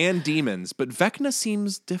 And demons, but Vecna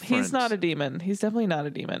seems different. He's not a demon. He's definitely not a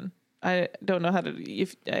demon. I don't know how to.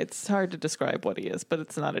 It's hard to describe what he is, but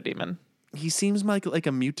it's not a demon. He seems like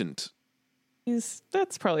a mutant.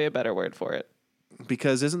 That's probably a better word for it.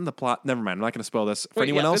 Because isn't the plot? Never mind. I'm not going to spoil this for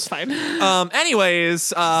anyone else. It's fine.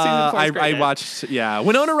 Anyways, I watched. Yeah,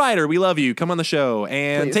 Winona Ryder, we love you. Come on the show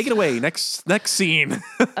and Please. take it away. Next scene.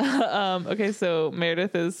 Okay, so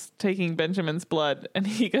Meredith is taking Benjamin's blood, and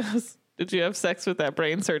he goes, "Did you have sex with that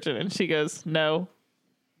brain surgeon?" And she goes, "No,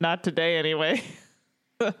 not today, anyway."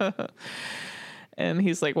 And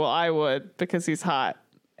he's like, "Well, I would, because he's hot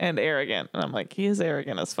and arrogant." And I'm like, he is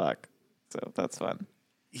arrogant as fuck. So that's fun.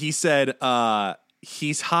 He said,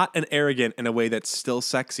 he's hot and arrogant in a way that's still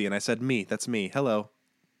sexy. And I said, that's me. Hello.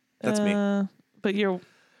 That's me. But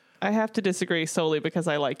I have to disagree solely because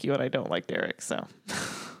I like you and I don't like Derek. So.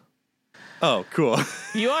 Oh, cool.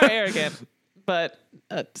 You are arrogant, but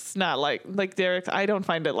it's not like Derek. I don't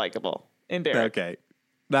find it likable in Derek. Okay.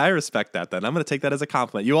 I respect that then. I'm going to take that as a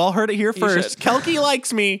compliment. You all heard it here first. Kelky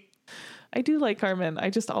likes me. I do like Carmen. I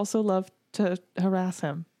just also love to harass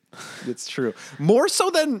him. It's true. More so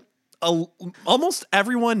than almost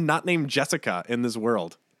everyone not named Jessica in this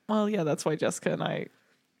world. Well, yeah, that's why Jessica and I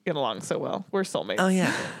get along so well. We're soulmates. Oh,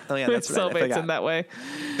 yeah. That's right. Soulmates in that way.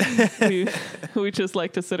 we just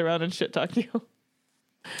like to sit around and shit talk you.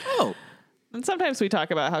 Oh. And sometimes we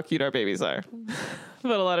talk about how cute our babies are.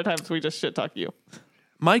 But a lot of times we just shit talk you.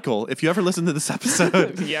 Michael, if you ever listen to this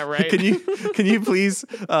episode, yeah, right. Can you please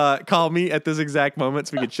call me at this exact moment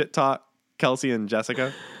so we can shit talk Kelsey and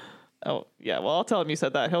Jessica? Oh, yeah. Well, I'll tell him you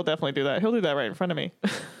said that. He'll definitely do that. He'll do that right in front of me.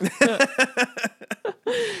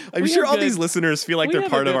 I'm sure all these listeners feel like they're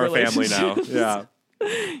part of our family now. Yeah.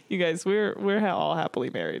 You guys, we're all happily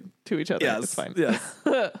married to each other. Yes, it's fine. Yes.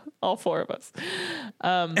 All four of us.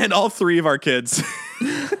 And all three of our kids.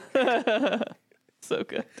 So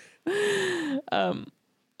good.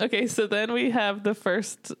 Okay, so then we have the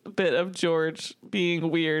first bit of George being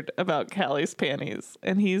weird about Callie's panties.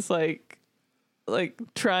 And he's like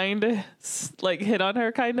trying to hit on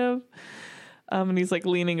her kind of. And he's like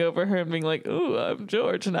leaning over her and being like, "Ooh, I'm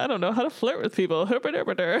George and I don't know how to flirt with people."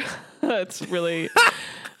 It's really,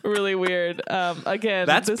 really weird. Again,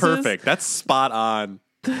 that's perfect. That's spot on.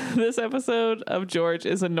 This episode of George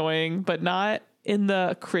is annoying, but not in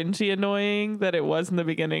the cringy annoying that it was in the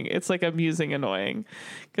beginning. It's like amusing annoying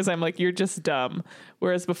because I'm like, you're just dumb.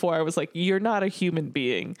 Whereas before I was like, you're not a human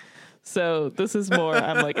being. So this is more,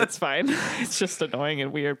 I'm like, it's fine. It's just annoying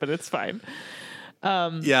and weird, but it's fine.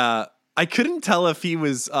 Yeah. I couldn't tell if he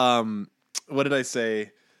was, what did I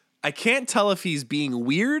say? I can't tell if he's being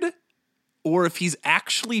weird or if he's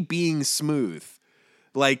actually being smooth.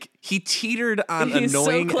 Like he teetered on He's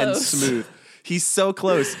annoying so and smooth. He's so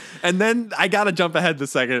close. And then I got to jump ahead the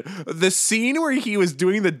second. The scene where he was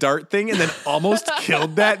doing the dart thing and then almost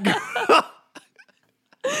killed that girl.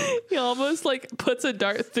 He almost puts a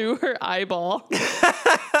dart through her eyeball.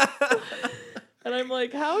 And I'm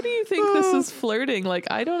like, how do you think this is flirting?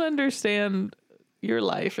 I don't understand. Your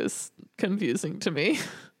life is confusing to me.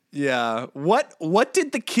 Yeah. What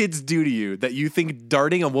did the kids do to you that you think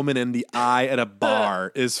darting a woman in the eye at a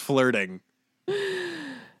bar is flirting?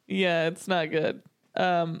 Yeah, it's not good.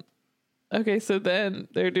 Okay, so then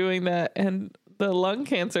they're doing that, and the lung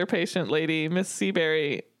cancer patient lady, Miss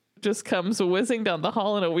Seabury, just comes whizzing down the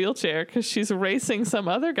hall in a wheelchair because she's racing some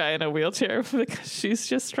other guy in a wheelchair because she's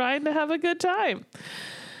just trying to have a good time.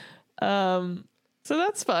 So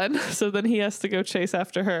that's fun. So then he has to go chase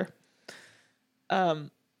after her.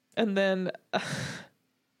 And then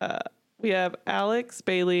we have Alex,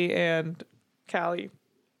 Bailey, and Callie,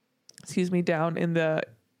 down in the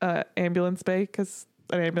ambulance bay because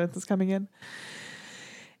an ambulance is coming in.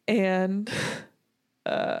 And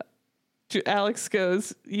Alex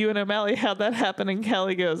goes, "You and O'Malley, how'd that happen?" And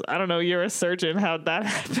Callie goes, "I don't know, you're a surgeon. How'd that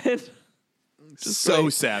happen?" So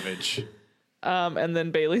savage. And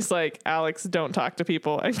then Bailey's like, "Alex, don't talk to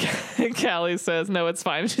people." And Callie says, "No, it's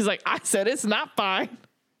fine." And she's like, "I said it's not fine."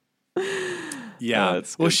 Yeah.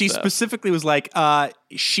 Well, she specifically was like,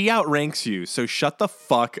 she outranks you, so shut the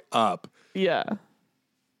fuck up. Yeah.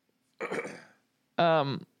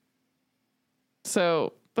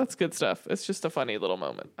 So that's good stuff. It's just a funny little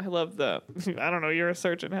moment. I love I don't know, you're a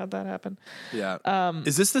surgeon. How'd that happen? Yeah.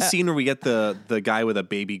 Is this the scene where we get the guy with a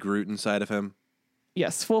baby Groot inside of him?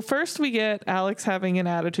 Yes. Well, first we get Alex having an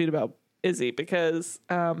attitude about Izzy because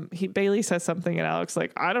Bailey says something and Alex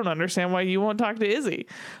like, "I don't understand why you won't talk to Izzy."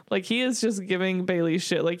 Like he is just giving Bailey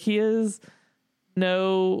shit. Like he's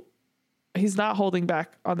not holding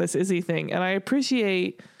back on this Izzy thing. And I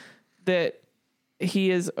appreciate that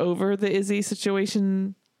he is over the Izzy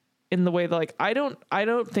situation in the way that like, I don't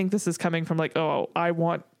think this is coming from like, "Oh, I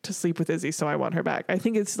want to sleep with Izzy, so I want her back." I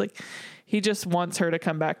think it's like, he just wants her to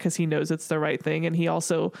come back because he knows it's the right thing. And he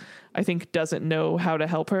also, I think, doesn't know how to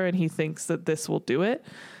help her. And he thinks that this will do it,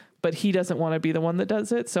 but he doesn't want to be the one that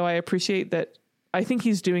does it. So I appreciate that. I think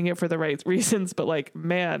he's doing it for the right reasons, but like,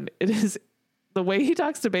 man, it is the way he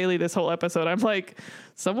talks to Bailey this whole episode. I'm like,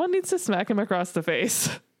 someone needs to smack him across the face.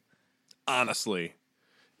 Honestly.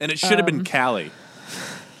 And it should have been Callie.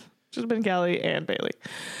 Should have been Callie and Bailey.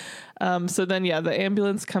 So then, the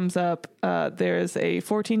ambulance comes up. There's a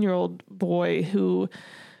 14-year-old boy who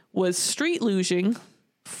was street luging,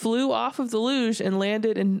 flew off of the luge and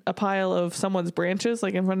landed in a pile of someone's branches,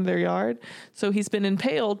 like in front of their yard. So he's been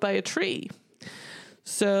impaled by a tree.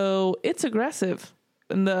 So it's aggressive.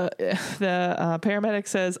 And the paramedic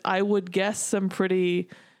says, "I would guess some pretty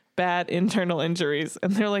bad internal injuries."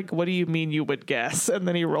 And they're like, "What do you mean you would guess?" And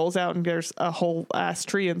then he rolls out and there's a whole ass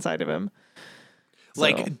tree inside of him.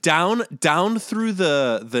 Like down through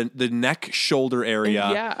the neck shoulder area.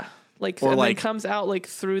 Yeah. Like, or then comes out like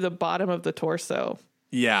through the bottom of the torso.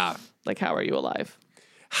 Yeah. Like, how are you alive?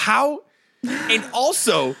 How? And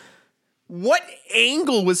also, what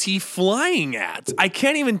angle was he flying at? I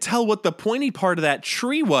can't even tell what the pointy part of that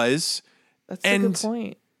tree was. That's a good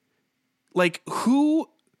point. Like, who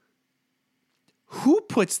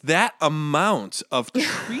puts that amount of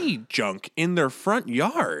tree junk in their front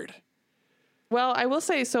yard? Well, I will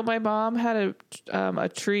say, so my mom had a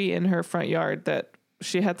tree in her front yard that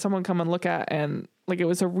she had someone come and look at, and like it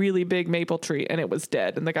was a really big maple tree and it was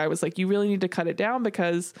dead. And the guy was like, "You really need to cut it down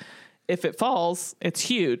because if it falls, it's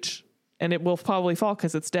huge and it will probably fall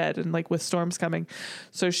because it's dead and like with storms coming."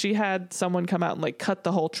 So she had someone come out and like cut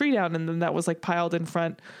the whole tree down, and then that was like piled in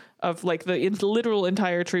front of like the literal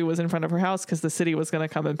entire tree was in front of her house because the city was going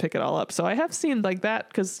to come and pick it all up. So I have seen like that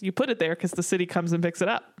because you put it there because the city comes and picks it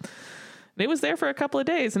up. And it was there for a couple of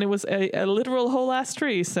days, and it was a literal whole ass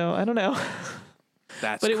tree. So I don't know.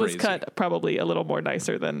 That's but it crazy. was cut probably a little more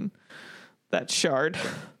nicer than that shard.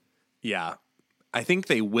 Yeah. I think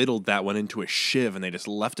they whittled that one into a shiv and they just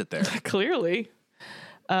left it there. Clearly.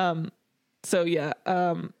 Then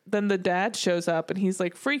the dad shows up and he's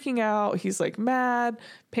like freaking out. He's like mad,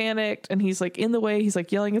 panicked, and he's like in the way. He's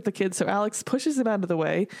like yelling at the kids. So Alex pushes him out of the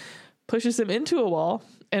way, pushes him into a wall,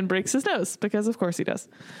 and breaks his nose because of course he does.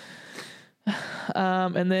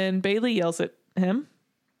 And then Bailey yells at him.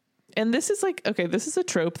 And this is like, okay, this is a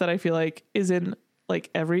trope that I feel like is in like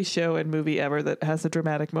every show and movie ever that has a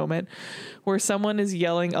dramatic moment where someone is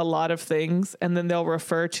yelling a lot of things and then they'll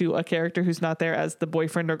refer to a character who's not there as the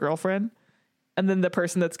boyfriend or girlfriend. And then the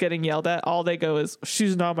person that's getting yelled at, all they go is,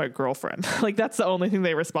 "She's not my girlfriend." Like that's the only thing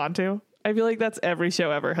they respond to. I feel like that's every show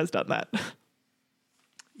ever has done that.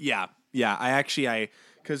 Yeah.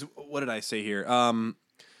 Because what did I say here?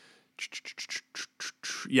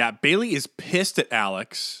 Bailey is pissed at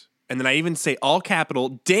Alex. And then I even say all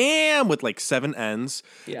capital, "damn," with like 7 N's.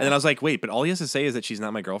 Yeah. And then I was like, wait, but all he has to say is that she's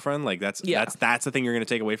not my girlfriend? Like that's the thing you're going to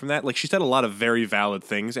take away from that? Like she said a lot of very valid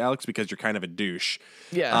things, Alex, because you're kind of a douche.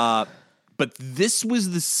 Yeah. But this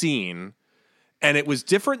was the scene, and it was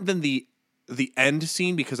different than the end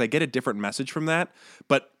scene because I get a different message from that.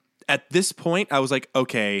 But at this point, I was like,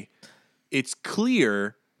 okay, it's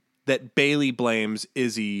clear that Bailey blames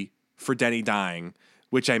Izzy for Denny dying,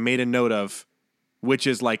 which I made a note of. which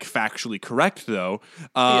is like factually correct though.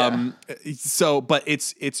 But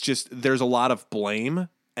it's just there's a lot of blame,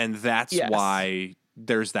 and that's why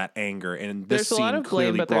there's that anger. And this there's a lot scene of blame,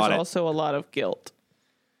 clearly but there's also a lot of guilt.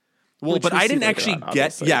 Well, but I didn't actually get.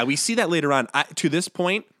 Obviously. Yeah, we see that later on. To this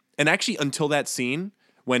point, and actually until that scene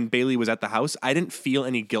when Bailey was at the house, I didn't feel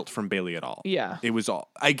any guilt from Bailey at all. Yeah, it was all.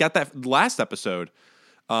 I got that last episode,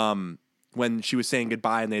 when she was saying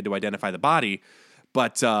goodbye and they had to identify the body,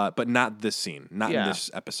 but not this scene, not in this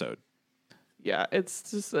episode. Yeah, it's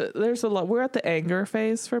just there's a lot. We're at the anger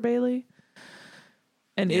phase for Bailey,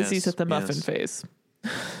 and Izzy's at the muffin phase.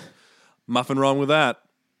 Muffin wrong with that.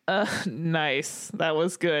 Nice. That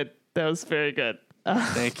was good. That was very good.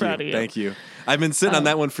 Thank you. Thank you. I've been sitting on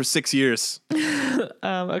that one for 6 years.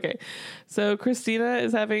 Okay. So Christina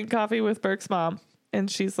is having coffee with Burke's mom, and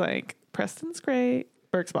she's like, Preston's great.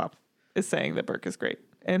 Burke's mom is saying that Burke is great.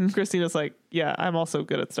 And Christina's like, yeah, I'm also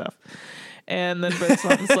good at stuff. And then Burke's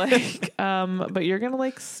mom's like, but you're going to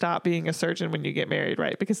like stop being a surgeon when you get married,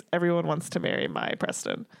 right? Because everyone wants to marry my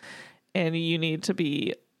Preston. And you need to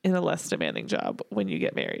be in a less demanding job when you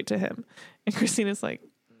get married to him. And Christina's like,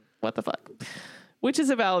 what the fuck? Which is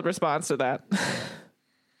a valid response to that.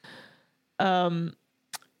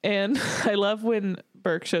 And I love when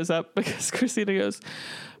Burke shows up because Christina goes,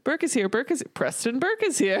 Burke is here. Preston Burke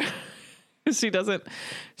is here.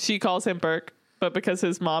 She calls him Burke, but because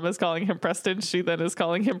his mom is calling him Preston, she then is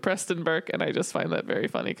calling him Preston Burke. And I just find that very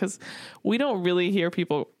funny because we don't really hear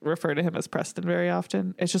people refer to him as Preston very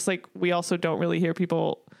often. It's just like, we also don't really hear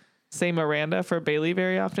people say Miranda for Bailey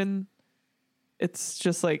very often. It's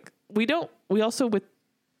just like, we also with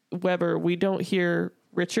Weber, we don't hear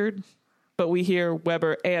Richard, but we hear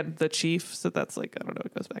Weber and the chief. So that's like, I don't know,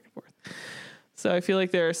 it goes back and forth. So I feel like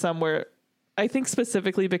there are some where, I think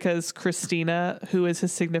specifically because Christina, who is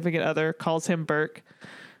his significant other, calls him Burke.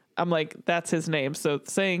 I'm like, that's his name. So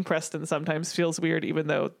saying Preston sometimes feels weird, even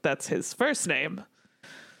though that's his first name.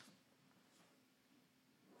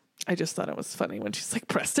 I just thought it was funny when she's like,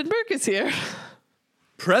 Preston Burke is here.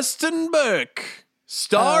 Preston Burke,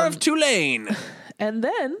 star of Tulane. And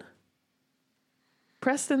then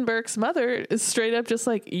Preston Burke's mother is straight up just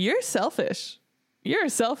like, you're selfish. You're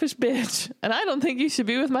a selfish bitch. And I don't think you should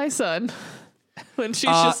be with my son. When she's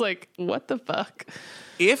just like, what the fuck?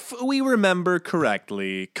 If we remember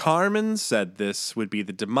correctly, Carmen said this would be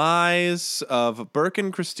the demise of Burke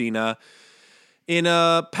and Christina in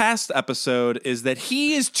a past episode, is that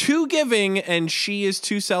he is too giving and she is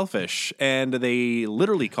too selfish. And they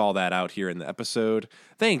literally call that out here in the episode.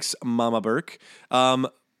 Thanks, Mama Burke.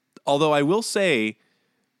 Although I will say,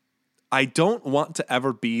 I don't want to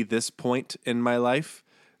ever be this point in my life.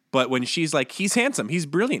 But when she's like, he's handsome, he's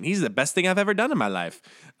brilliant, he's the best thing I've ever done in my life.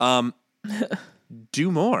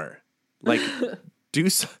 Do more. Like,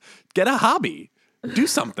 get a hobby. Do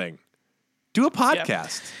something. Do a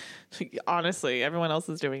podcast. Yeah. Honestly, everyone else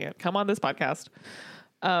is doing it. Come on this podcast.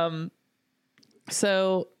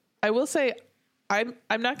 So I will say, I'm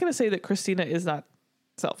not going to say that Christina is not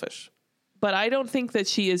selfish, but I don't think that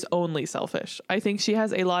she is only selfish. I think she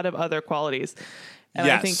has a lot of other qualities. And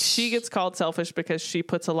I think she gets called selfish because she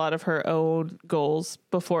puts a lot of her own goals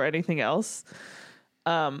before anything else.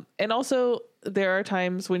 And also there are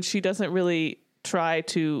times when she doesn't really try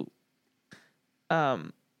to, I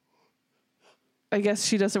guess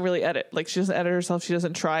she doesn't really edit. Like, she doesn't edit herself. She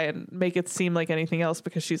doesn't try and make it seem like anything else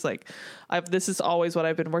because she's like, this is always what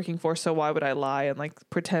I've been working for. So why would I lie and like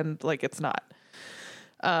pretend like it's not?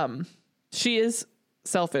 She is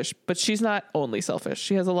selfish, but she's not only selfish.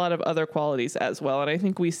 She has a lot of other qualities as well. And I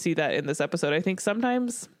think we see that in this episode. I think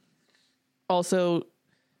sometimes also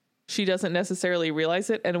she doesn't necessarily realize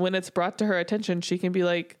it. And when it's brought to her attention, she can be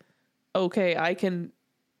like, okay, I can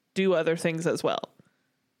do other things as well.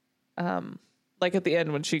 Like at the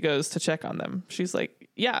end when she goes to check on them, she's like,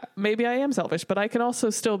 yeah, maybe I am selfish, but I can also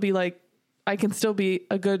still be like, I can still be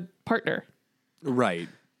a good partner. Right.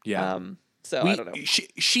 Yeah. So I don't know.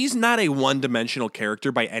 She's not a one-dimensional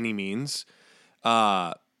character by any means.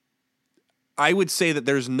 I would say that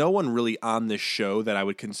there's no one really on this show that I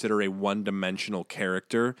would consider a one-dimensional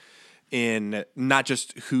character in not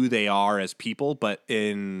just who they are as people, but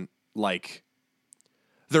in like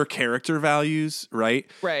their character values, right?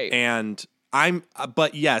 Right. And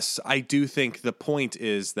but yes, I do think the point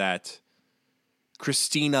is that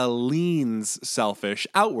Christina leans selfish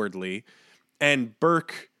outwardly, and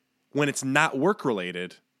Burke, when it's not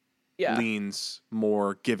work-related, leans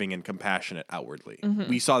more giving and compassionate outwardly. Mm-hmm.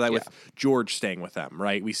 We saw that with George staying with them,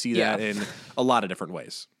 right? We see that in a lot of different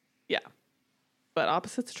ways. Yeah. But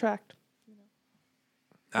opposites attract.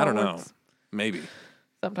 I don't know. Maybe.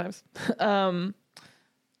 Sometimes.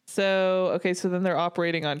 So then they're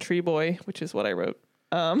operating on Tree Boy, which is what I wrote.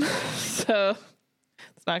 So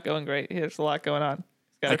it's not going great. There's a lot going on.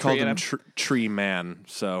 I called him Tree Man.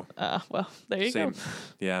 So well, there you go.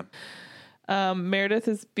 Yeah. Meredith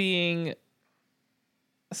is being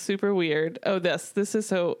super weird. Oh, this is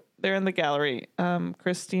so they're in the gallery.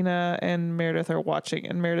 Christina and Meredith are watching,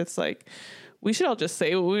 and Meredith's like, we should all just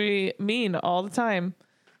say what we mean all the time.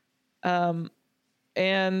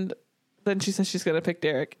 And then she says she's going to pick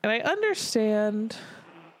Derek. And I understand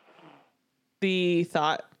the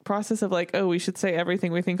thought process of like, oh, we should say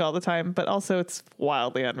everything we think all the time. But also it's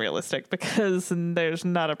wildly unrealistic because there's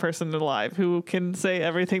not a person alive who can say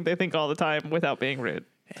everything they think all the time without being rude.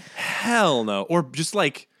 Hell no. Or just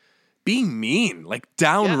like being mean, like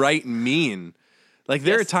downright mean. Like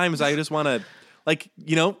there are times I just want to, like,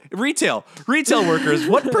 you know, retail workers,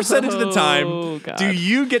 what percentage of the time do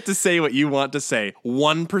you get to say what you want to say?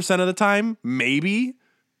 1% of the time? Maybe?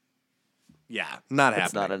 Yeah, not happening.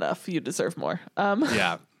 It's not enough. You deserve more.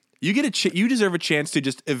 Yeah. You get you deserve a chance to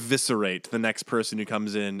just eviscerate the next person who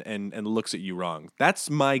comes in and looks at you wrong. That's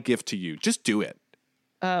my gift to you. Just do it.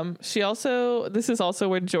 This is also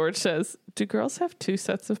when George says, do girls have 2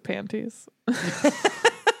 sets of panties?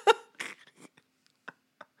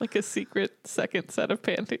 Like a secret second set of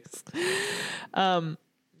panties.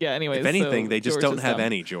 Anyways. If anything, they just George don't have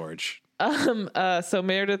any, George. So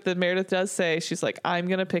Meredith does say, she's like, I'm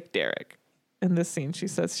going to pick Derek. In this scene, she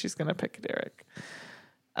says she's going to pick Derek.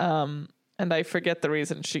 And I forget the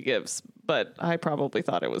reason she gives, but I probably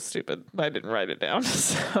thought it was stupid. I didn't write it down,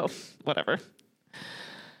 so whatever.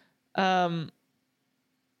 I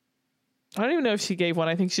don't even know if she gave one.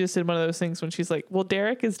 I think she just did one of those things when she's like, well,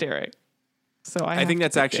 Derek is Derek. So I think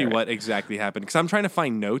that's actually what exactly happened. Because I'm trying to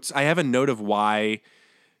find notes. I have a note of why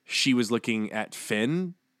she was looking at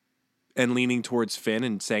Finn and leaning towards Finn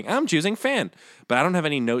and saying, I'm choosing Finn. But I don't have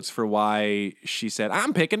any notes for why she said,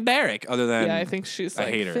 I'm picking Derek, other than I think she's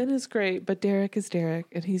like, Finn is great, but Derek is Derek,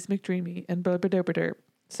 and he's McDreamy, and blah, blah, blah, blah, blah.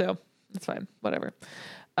 So it's fine. Whatever.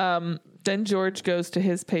 Then George goes to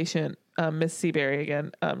his patient, Miss Seabury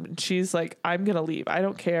again. She's like, I'm going to leave. I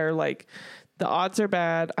don't care. Like, the odds are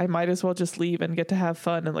bad. I might as well just leave and get to have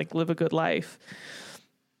fun and like live a good life.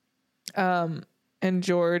 And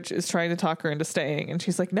George is trying to talk her into staying. And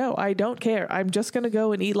she's like, no, I don't care. I'm just going to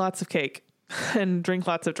go and eat lots of cake and drink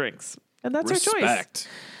lots of drinks. And that's her choice. Respect.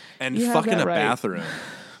 And fucking a bathroom.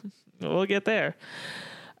 We'll get there.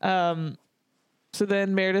 So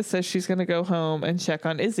then Meredith says she's going to go home and check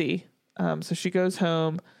on Izzy. So she goes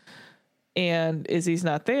home and Izzy's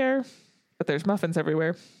not there, but there's muffins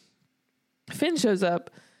everywhere. Finn shows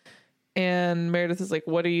up and Meredith is like,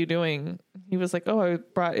 what are you doing? He was like, oh, I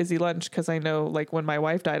brought Izzy lunch because I know like when my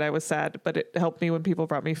wife died, I was sad, but it helped me when people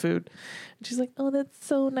brought me food. And she's like, oh, that's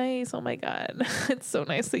so nice. Oh my God. It's so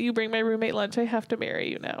nice that you bring my roommate lunch. I have to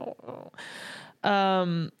marry you now.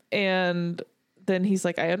 And then he's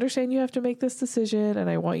like, I understand you have to make this decision and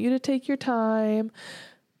I want you to take your time,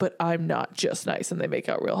 but I'm not just nice. And they make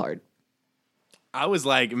out real hard. I was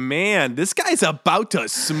like, man, this guy's about to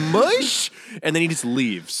smush. And then he just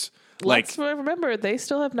leaves. Let's remember, they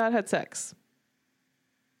still have not had sex.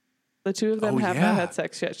 The two of them have not had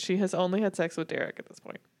sex yet. She has only had sex with Derek at this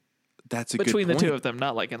point. That's a good point. Between the two of them,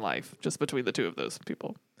 not like in life, just between the two of those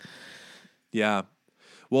people. Yeah.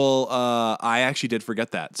 Well, I actually did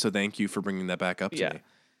forget that. So thank you for bringing that back up to me.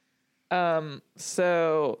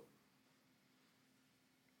 So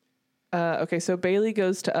Bailey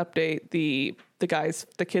goes to update the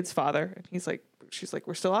kid's father. And she's like,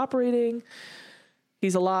 we're still operating.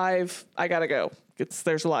 He's alive. I gotta go.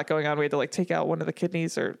 There's a lot going on. We had to like take out one of the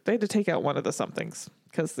kidneys, or they had to take out one of the somethings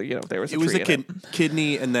because there was a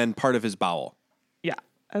kidney and then part of his bowel. Yeah,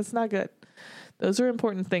 that's not good. Those are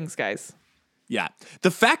important things, guys. Yeah, the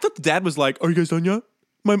fact that the dad was like, "Are you guys done yet?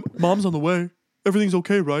 My mom's on the way. Everything's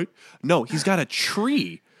okay, right?" No, he's got a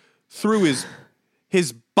tree through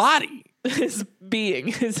his body, his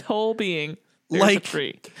whole being. There's like a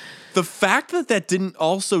tree. The fact that didn't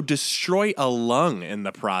also destroy a lung in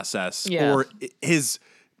the process, or his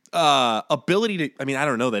ability to, I mean, I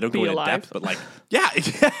don't know. They don't go into depth, but like, yeah.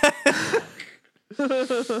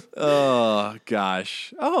 Oh,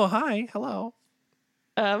 gosh. Oh, hi. Hello.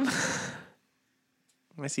 I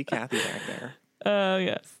see Kathy back there.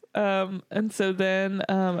 Yes. And so then,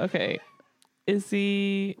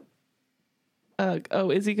 Izzy,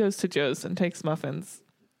 Izzy goes to Joe's and takes muffins.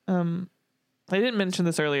 I didn't mention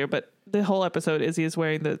this earlier, but the whole episode, Izzy is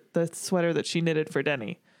wearing the sweater that she knitted for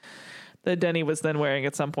Denny, that Denny was then wearing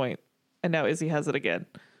at some point, and now Izzy has it again,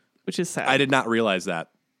 which is sad. I did not realize that.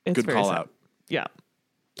 It's good call sad. Out. Yeah.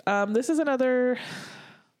 This is another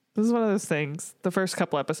This is one of those things. The first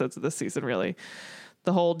couple episodes of this season, really,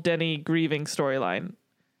 the whole Denny grieving storyline.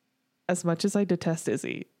 As much as I detest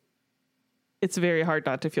Izzy, it's very hard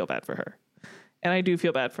not to feel bad for her. And I do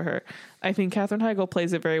feel bad for her. I think Katherine Heigl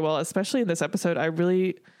plays it very well, especially in this episode. I'm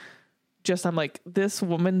like, this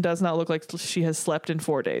woman does not look like she has slept in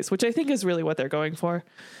 4 days, which I think is really what they're going for.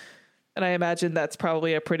 And I imagine that's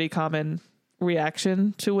probably a pretty common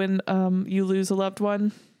reaction to when you lose a loved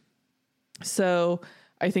one. So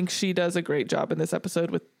I think she does a great job in this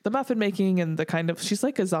episode with the muffin making and the kind of, she's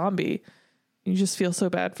like a zombie. You just feel so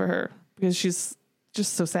bad for her because she's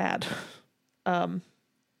just so sad.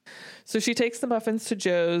 So she takes the muffins to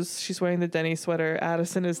Joe's. She's wearing the Denny sweater.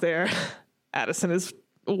 Addison is there. Addison is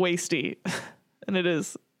wasty, and it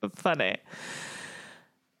is funny.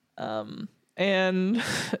 And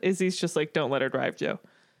Izzy's just like, don't let her drive, Joe.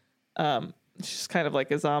 She's kind of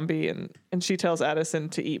like a zombie, and she tells Addison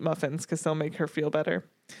to eat muffins because they'll make her feel better.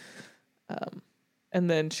 And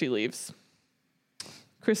then she leaves.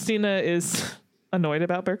 Christina is annoyed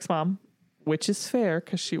about Burke's mom, which is fair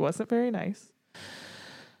because she wasn't very nice.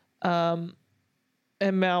 And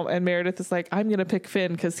Meredith is like, I'm gonna pick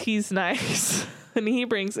Finn because he's nice. And he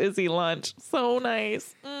brings Izzy lunch. So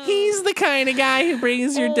nice. He's the kind of guy who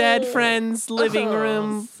brings your dead friend's living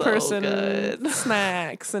room so person good.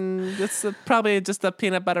 snacks, and it's probably just a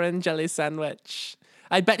peanut butter and jelly sandwich.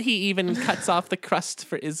 I bet he even cuts off the crust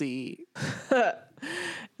for Izzy.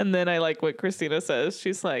 And then I like what Christina says.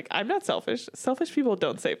 She's like, I'm not selfish. Selfish people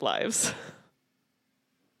don't save lives.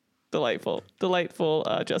 Delightful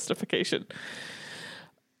justification.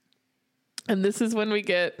 And this is when we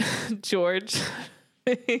get George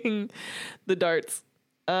playing the darts.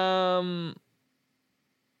 No,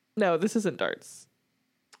 this isn't darts.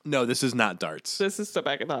 No, this is not darts. This is still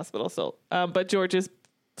back at the hospital still. But George is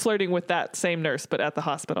flirting with that same nurse, but at the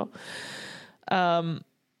hospital.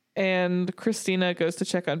 And Christina goes to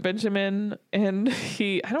check on Benjamin, and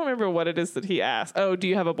I don't remember what it is that he asked. Oh, do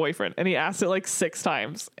you have a boyfriend? And he asked it like 6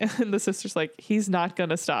 times. And the sister's like, he's not going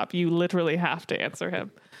to stop. You literally have to answer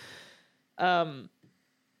him. And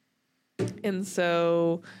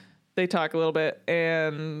so they talk a little bit,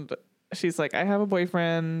 and she's like, I have a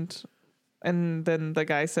boyfriend. And then the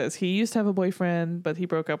guy says he used to have a boyfriend, but he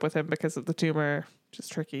broke up with him because of the tumor, which is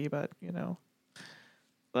tricky, but you know,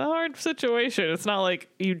 a hard situation. It's not like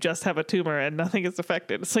you just have a tumor and nothing is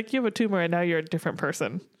affected. It's like you have a tumor and now you're a different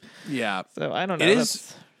person. Yeah. So I don't know.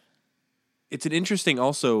 It's an interesting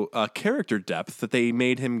also character depth that they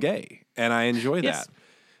made him gay. And I enjoy Yes. that.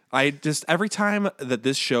 I just, every time that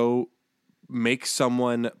this show makes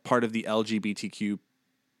someone part of the LGBTQ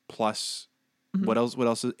plus, what else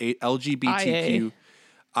is LGBTQ IA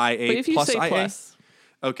but if you plus say IA? plus,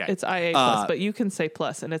 Okay. it's IA plus, but you can say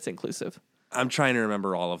plus and it's inclusive. I'm trying to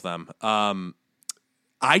remember all of them. I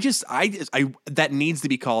that needs to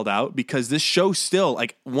be called out because this show still,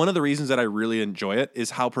 like, one of the reasons that I really enjoy it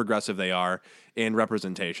is how progressive they are in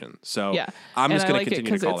representation. So Yeah. I'm just going like to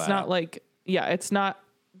continue to call that it's not out. like, it's not,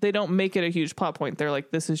 they don't make it a huge plot point. They're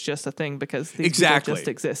like, this is just a thing because these Exactly. people just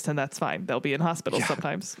exist and that's fine. They'll be in hospitals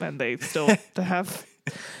sometimes and they still have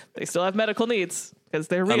medical needs because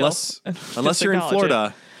they're real. Unless you're in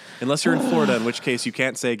Florida, in which case you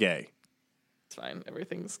can't say gay. It's fine.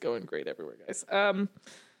 Everything's going great everywhere, guys.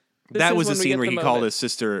 That was a scene where he called his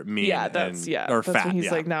sister mean. Yeah, that's or fat. When he's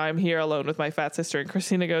yeah. like, now I'm here alone with my fat sister. And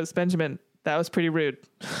Christina goes, Benjamin, that was pretty rude.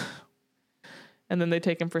 And then they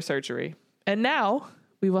take him for surgery. And now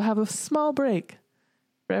we will have a small break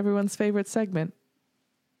for everyone's favorite segment,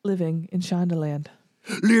 Living in Shondaland.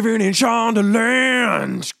 Living in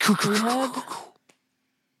Shondaland. We had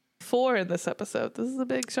 4 in this episode. This is a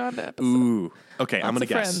big Shonda episode. Ooh. Okay, I'm going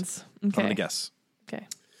to guess. Friends. Okay. I'm going to guess. Okay.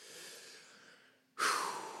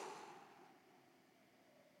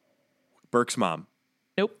 Burke's mom.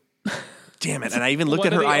 Nope. Damn it. And I even looked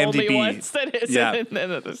at her One of the IMDb. only ones that isn't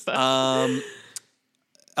in other stuff.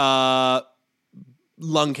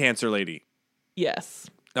 Lung cancer lady. Yes.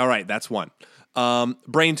 All right, that's one.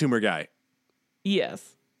 Brain tumor guy.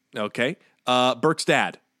 Yes. Okay. Burke's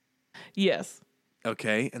dad. Yes.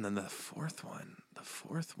 Okay, and then the fourth one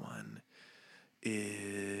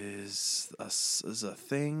is a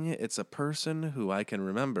thing. It's a person who I can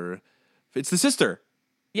remember. It's the sister.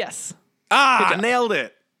 Yes. Nailed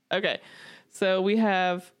it. Okay. So we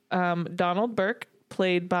have Donald Burke,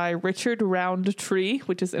 played by Richard Roundtree,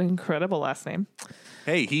 which is an incredible last name.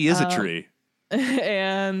 Hey, he is a tree.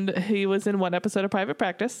 And he was in 1 episode of Private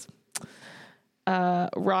Practice.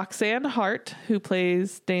 Roxanne Hart, who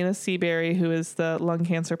plays Dana Seabury, who is the lung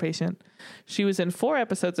cancer patient. She was in 4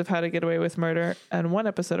 episodes of How to Get Away with Murder and 1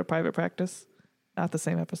 episode of Private Practice. Not the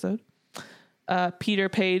same episode. Peter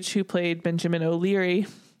Page, who played Benjamin O'Leary,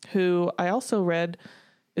 who I also read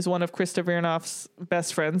is one of Krista Vernoff's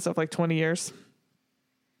best friends of like 20 years.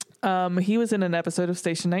 He was in an episode of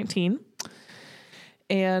Station 19.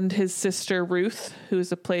 And his sister Ruth, who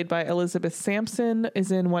is played by Elizabeth Sampson,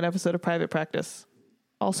 is in one episode of Private Practice.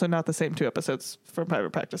 Also not the same 2 episodes from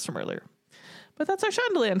Private Practice from earlier. But that's our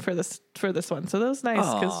Shondaland for this one. So that was nice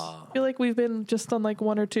because I feel like we've been just on like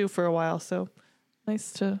 1 or 2 for a while. So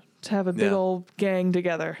nice to have a big old gang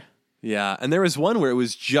together. Yeah. And there was one where it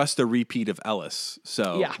was just a repeat of Ellis.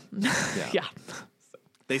 So Yeah. Yeah.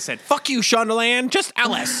 They said, fuck you, Shondaland, just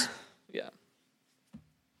Ellis. Yeah.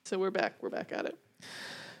 So we're back at it.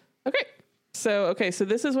 Okay. So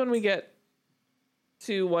this is when we get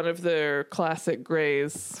to one of their classic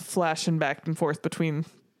Greys flashing back and forth between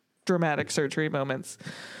dramatic surgery moments.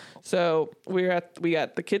 So we got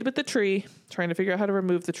the kid with the tree trying to figure out how to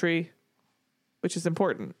remove the tree, which is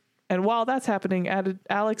important. And while that's happening,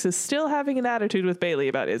 Alex is still having an attitude with Bailey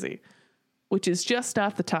about Izzy, which is just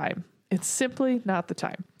not the time. It's simply not the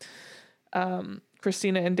time.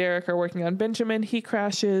 Christina and Derek are working on Benjamin. He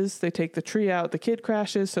crashes. They take the tree out. The kid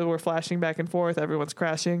crashes. So we're flashing back and forth. Everyone's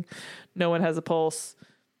crashing. No one has a pulse.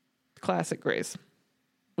 Classic Greys.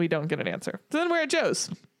 We don't get an answer. So then we're at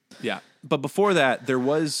Joe's. Yeah. But before that, there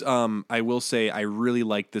was, I will say, I really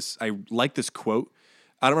like this. I like this quote.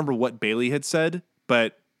 I don't remember what Bailey had said,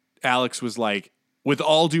 but Alex was like, with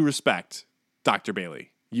all due respect, Dr.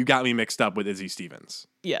 Bailey, you got me mixed up with Izzy Stevens.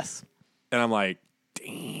 Yes. And I'm like,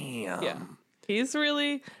 damn. Yeah. He's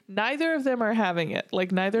really, neither of them are having it.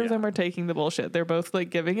 Like neither of them are taking the bullshit. They're both like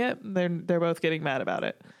giving it. They're both getting mad about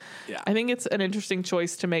it. Yeah. I think it's an interesting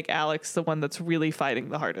choice to make Alex the one that's really fighting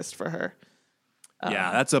the hardest for her.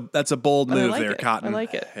 Yeah, that's a bold move there, Cotton. I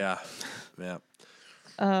like it. Yeah. Yeah.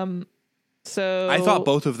 So I thought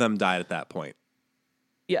both of them died at that point.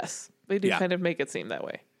 Yes, they do kind of make it seem that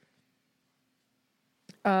way.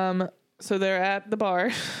 So they're at the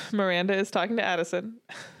bar. Miranda is talking to Addison.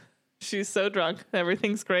 She's so drunk.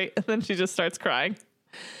 Everything's great. And then she just starts crying.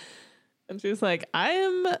 And she's like, I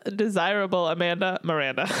am desirable, Amanda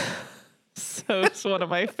Miranda. So it's one of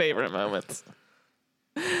my favorite moments.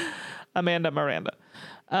 Amanda Miranda.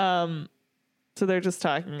 So they're just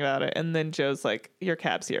talking about it. And then Joe's like, your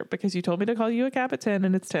cab's here because you told me to call you a cab at 10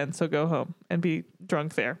 and it's 10. So go home and be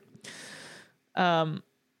drunk there.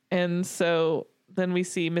 And so then we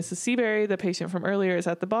see Mrs. Seabury, the patient from earlier, is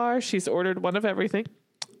at the bar. She's ordered one of everything.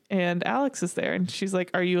 And Alex is there. And she's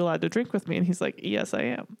like, are you allowed to drink with me? And he's like, yes,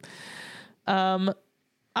 I am.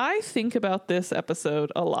 I think about this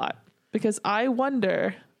episode a lot because I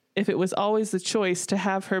wonder if it was always the choice to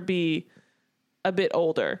have her be a bit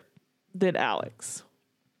older than Alex.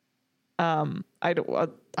 I'm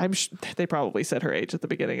they probably said her age at the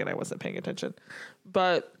beginning and I wasn't paying attention,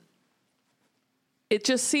 but it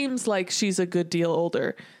just seems like she's a good deal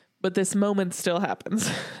older, but this moment still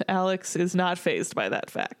happens. Alex is not fazed by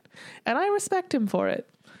that fact and I respect him for it.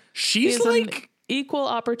 She's He's like an equal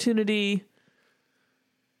opportunity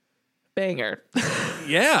banger.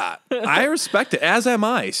 Yeah, I respect it, as am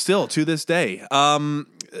I, still to this day. I'm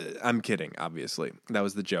kidding, obviously. That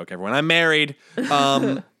was the joke, everyone. I'm married.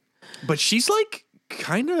 But she's like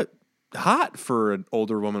kind of hot for an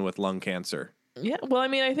older woman with lung cancer. Yeah, well, I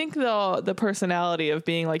mean, I think the personality of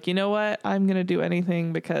being like, you know what, I'm going to do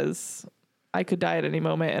anything because I could die at any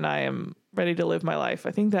moment and I am ready to live my life.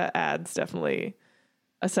 I think that adds definitely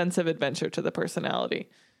a sense of adventure to the personality.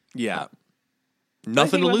 Yeah.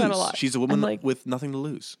 Nothing to lose. She's a woman like, with nothing to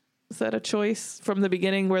lose. Is that a choice from the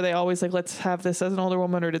beginning? Were they always like, let's have this as an older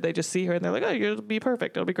woman? Or did they just see her and they're like, oh, you'll be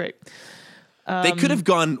perfect. It'll be great. They could have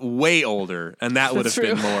gone way older and that would have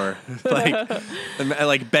been more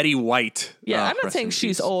like Betty White. Yeah, I'm not saying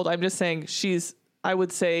she's old. I'm just saying I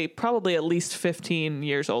would say probably at least 15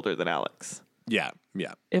 years older than Alex. Yeah.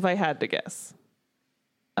 Yeah. If I had to guess.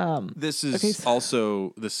 This is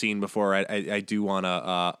also the scene before I do want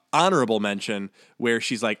to honorable mention where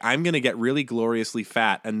she's like, I'm going to get really gloriously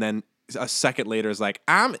fat. And then a second later is like,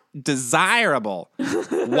 I'm desirable,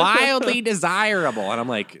 wildly desirable. And I'm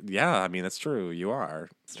like, yeah, I mean, that's true. You are.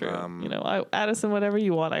 It's true. Addison, whatever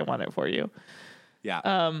you want, I want it for you. Yeah.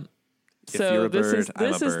 So you're a bird,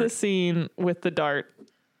 this is the scene with the dart.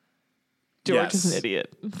 George is an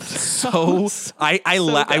idiot. So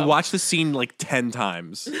I watched the scene like 10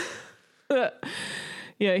 times.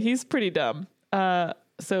 Yeah, he's pretty dumb.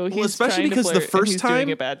 So he's especially because the first time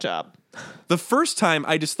doing a bad job. The first time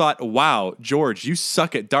I just thought, wow, George, you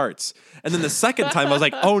suck at darts. And then the second time I was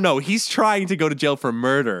like, oh no, he's trying to go to jail for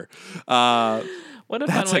murder. What a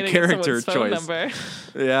that's fun way a to character get someone's phone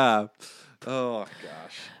choice. number. Yeah. Oh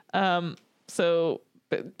gosh. So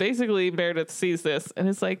But basically, Meredith sees this and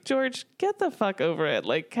is like, George, get the fuck over it.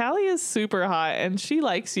 Like, Callie is super hot and she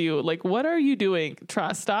likes you. Like, what are you doing?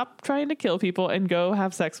 Stop trying to kill people and go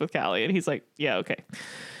have sex with Callie. And he's like, yeah, okay.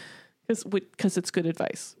 Because it's good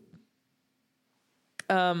advice.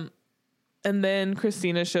 And then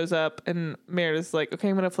Christina shows up and Meredith's like, okay,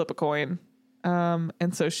 I'm going to flip a coin.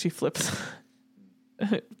 And so she flips.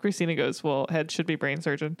 Christina goes, well, head should be brain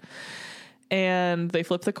surgeon. And they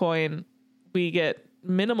flip the coin. We get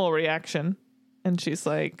minimal reaction. And she's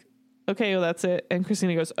like, okay, well, that's it. And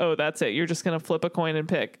Christina goes, oh, that's it. You're just going to flip a coin and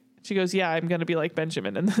pick. She goes, yeah, I'm going to be like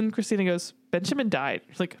Benjamin. And then Christina goes, Benjamin died.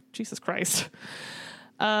 She's like, Jesus Christ.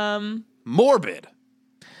 Morbid.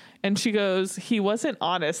 And she goes, he wasn't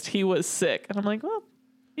honest. He was sick. And I'm like, well,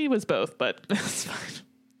 he was both, but it's fine.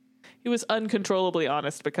 He was uncontrollably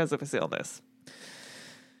honest because of his illness.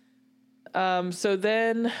 So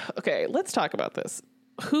then, okay, let's talk about this.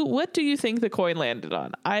 What do you think the coin landed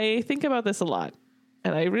on? I think about this a lot,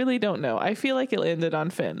 and I really don't know. I feel like it landed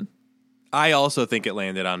on Finn. I also think it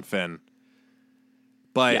landed on Finn.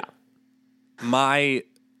 But yeah.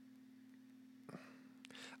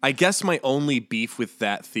 I guess my only beef with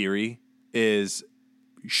that theory is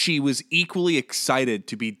she was equally excited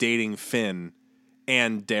to be dating Finn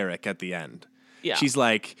and Derek at the end. Yeah. She's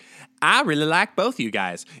like, I really like both you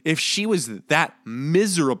guys. If she was that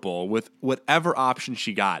miserable with whatever option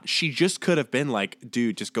she got, she just could have been like,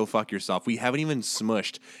 dude, just go fuck yourself. We haven't even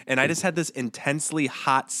smushed. And I just had this intensely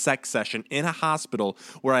hot sex session in a hospital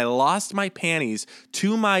where I lost my panties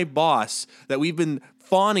to my boss that we've been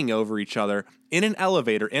fawning over each other in an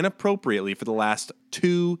elevator inappropriately for the last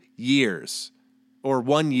 2 years or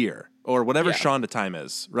 1 year or whatever Shonda time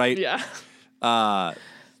is, right? Yeah.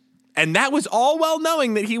 And that was all well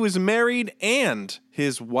knowing that he was married and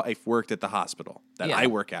his wife worked at the hospital that I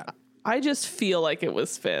work at. I just feel like it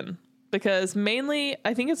was Finn because mainly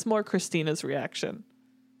I think it's more Christina's reaction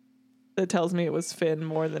that tells me it was Finn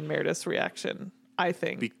more than Meredith's reaction, I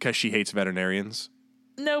think. Because she hates veterinarians?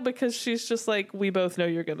 No, because she's just like, we both know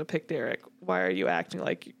you're going to pick Derek. Why are you acting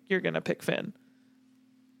like you're going to pick Finn?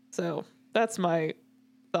 So that's my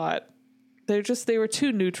thought. They were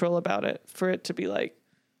too neutral about it for it to be like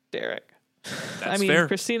Derek. That's fair.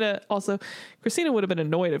 Christina would have been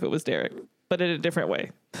annoyed if it was Derek, but in a different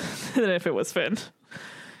way than if it was Finn.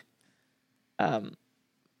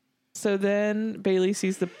 So then Bailey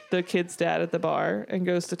sees the kid's dad at the bar and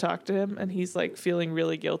goes to talk to him, and he's like feeling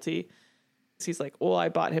really guilty. He's like, well, I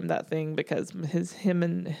bought him that thing because his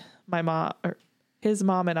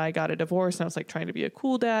mom and I got a divorce, and I was like trying to be a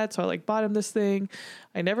cool dad, so I like bought him this thing.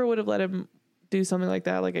 I never would have let him do something like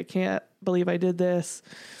that. Like, I can't believe I did this.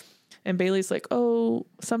 And Bailey's like, oh,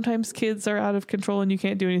 sometimes kids are out of control and you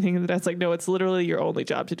can't do anything. And the dad's like, no, it's literally your only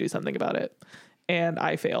job to do something about it. And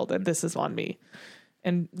I failed, and this is on me.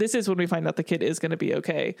 And this is when we find out the kid is going to be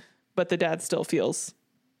okay, but the dad still feels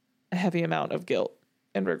a heavy amount of guilt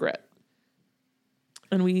and regret.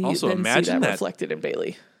 And we also then imagine see that that reflected in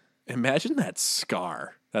Bailey. Imagine that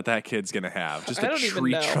scar that kid's going to have. Just a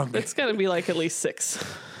tree trunk. It's going to be like at least 6.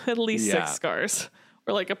 At least 6 scars.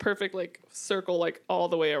 Or like a perfect like circle like all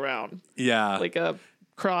the way around. Yeah. Like a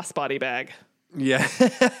crossbody bag. Yeah.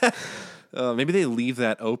 Maybe they leave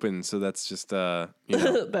that open, so that's just that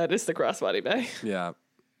is the crossbody bag. Yeah.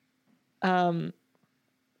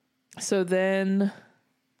 So then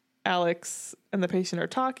Alex and the patient are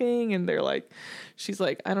talking, and she's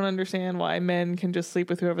like, I don't understand why men can just sleep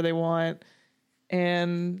with whoever they want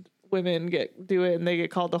and women do it and they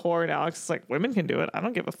get called the whore. And Alex is like, women can do it. I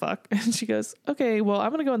don't give a fuck. And she goes, okay, well, I'm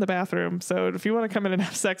going to go in the bathroom. So if you want to come in and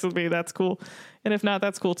have sex with me, that's cool. And if not,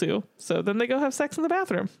 that's cool too. So then they go have sex in the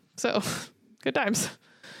bathroom. So good times.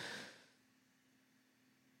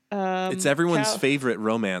 It's everyone's favorite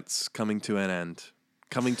romance coming to an end.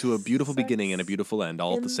 Coming to a beautiful beginning and a beautiful end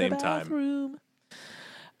all at the same time.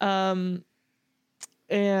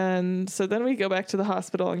 And so then we go back to the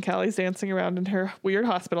hospital, and Callie's dancing around in her weird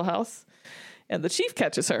hospital house, and the chief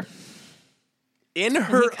catches her. In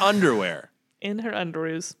her underwear. In her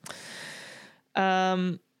underoos.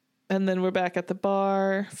 And then we're back at the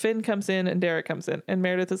bar. Finn comes in and Derek comes in, and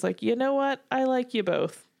Meredith is like, you know what? I like you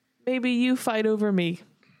both. Maybe you fight over me.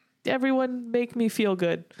 Everyone make me feel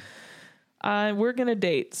good. We're going to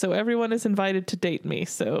date, so everyone is invited to date me,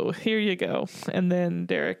 so here you go. And then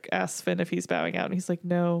Derek asks Finn if he's bowing out, and he's like,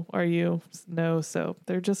 no, are you? No, so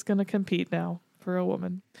they're just going to compete now for a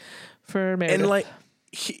woman, for Meredith. And like,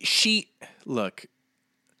 look,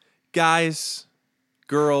 guys,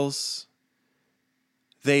 girls,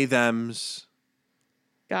 they, thems.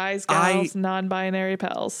 Guys, gals, non-binary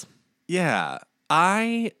pals. Yeah,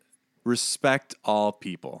 I respect all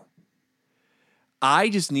people. I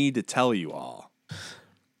just need to tell you all,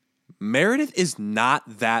 Meredith is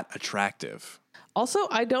not that attractive. Also,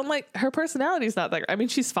 I don't like her personality is not that. I mean,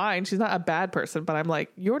 she's fine. She's not a bad person, but I'm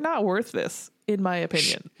like, you're not worth this, in my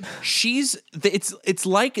opinion. It's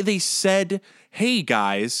like they said, hey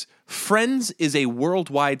guys, Friends is a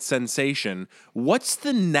worldwide sensation. What's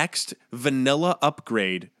the next vanilla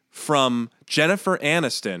upgrade from Jennifer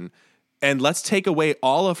Aniston? And let's take away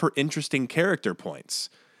all of her interesting character points.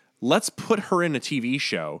 Let's put her in a TV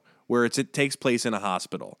show where it takes place in a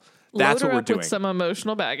hospital. That's Load her what we're up doing. with some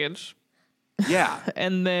emotional baggage. Yeah.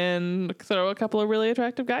 And then throw a couple of really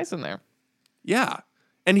attractive guys in there. Yeah.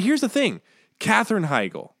 And here's the thing. Katherine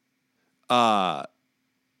Heigl,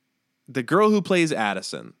 the girl who plays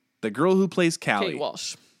Addison, the girl who plays Callie. Kate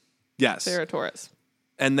Walsh. Yes. Sarah Torres.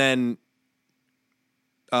 And then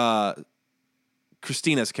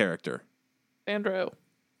Christina's character. Andrew.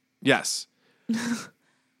 Yes.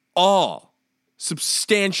 All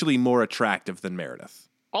substantially more attractive than Meredith.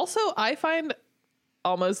 Also, I find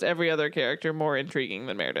almost every other character more intriguing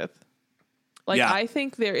than Meredith. Like, Yeah. I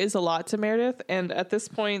think there is a lot to Meredith, and at this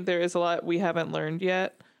point, there is a lot we haven't learned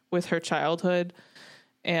yet with her childhood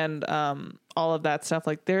and all of that stuff.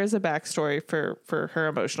 Like, there is a backstory for her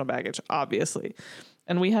emotional baggage, obviously,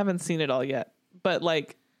 and we haven't seen it all yet. But,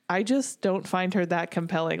 like, I just don't find her that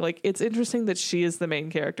compelling. Like, it's interesting that she is the main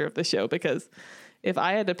character of the show, because if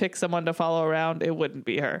I had to pick someone to follow around, it wouldn't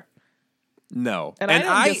be her. No. And I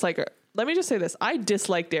don't dislike her. Let me just say this. I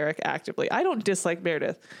dislike Derek actively. I don't dislike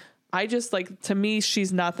Meredith. I just, like, to me,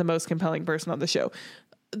 she's not the most compelling person on the show.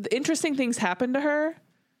 The interesting things happen to her,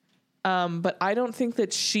 but I don't think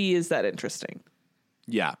that she is that interesting.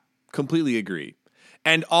 Yeah, completely agree.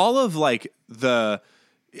 And all of, like,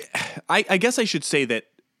 I guess I should say that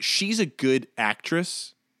she's a good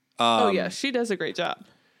actress. Oh, yeah. She does a great job.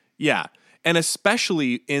 Yeah. And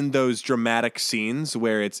especially in those dramatic scenes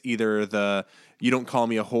where it's either the you don't call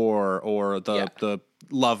me a whore or the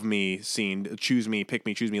love me scene, choose me, pick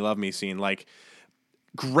me, choose me, love me scene. Like,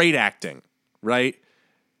 great acting, right?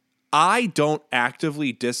 I don't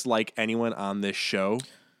actively dislike anyone on this show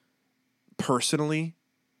personally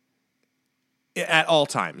at all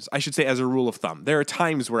times. I should say, as a rule of thumb. There are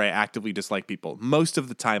times where I actively dislike people. Most of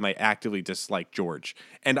the time, I actively dislike George.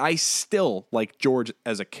 And I still like George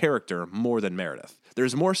as a character more than Meredith.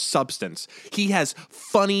 There's more substance. He has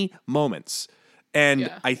funny moments.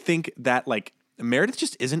 And I think that, like, Meredith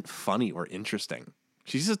just isn't funny or interesting.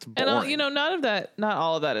 She's just boring. And, not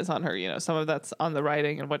all of that is on her. Some of that's on the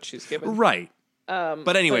writing and what she's given. Right.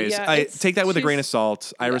 But anyways, I take that with a grain of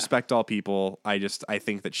salt. I respect all people. I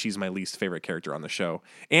think that she's my least favorite character on the show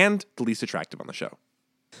and the least attractive on the show.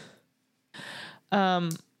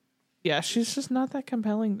 Yeah, she's just not that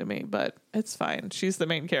compelling to me, but it's fine. She's the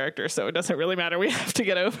main character, so it doesn't really matter. We have to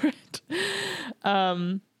get over it.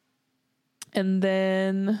 And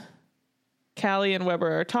then Callie and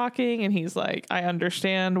Weber are talking, and he's like, I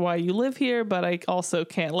understand why you live here, but I also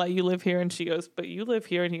can't let you live here. And she goes, but you live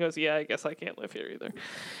here. And he goes, yeah, I guess I can't live here either.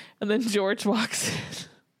 And then George walks in,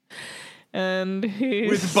 and he's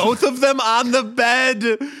with both of them on the bed.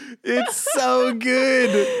 It's so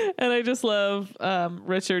good. And I just love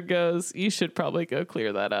Richard goes, you should probably go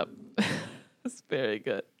clear that up. It's very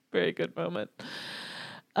good. Very good moment.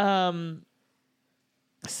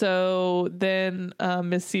 So then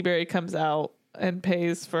Miss Seabury comes out and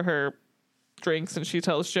pays for her drinks, and she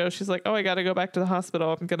tells Joe, she's like, oh, I got to go back to the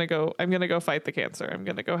hospital. I'm going to go fight the cancer. I'm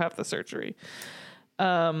going to go have the surgery.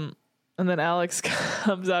 And then Alex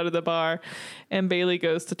comes out of the bar, and Bailey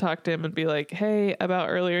goes to talk to him and be like, hey,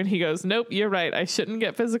 about earlier. And he goes, nope, you're right. I shouldn't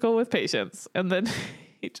get physical with patients. And then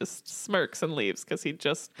he just smirks and leaves because he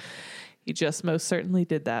just most certainly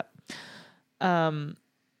did that.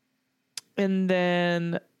 And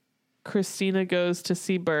then Christina goes to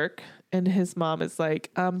see Burke, and his mom is like,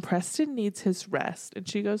 Preston needs his rest. And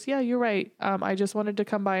she goes, yeah, you're right. I just wanted to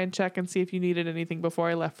come by and check and see if you needed anything before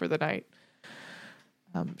I left for the night.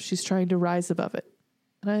 She's trying to rise above it.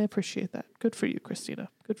 And I appreciate that. Good for you, Christina.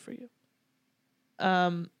 Good for you.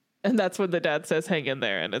 And that's when the dad says, hang in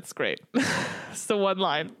there. And it's great. It's the one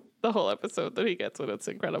line, the whole episode that he gets, and it's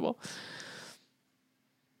incredible.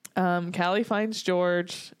 Callie finds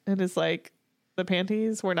George and is like, the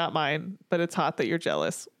panties were not mine, but it's hot that you're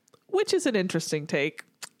jealous, which is an interesting take.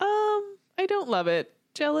 I don't love it.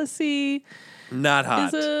 Jealousy not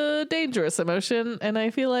hot is a dangerous emotion, and I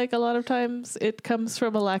feel like a lot of times it comes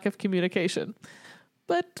from a lack of communication,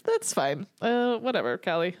 but that's fine. Whatever,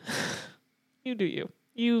 Callie. You do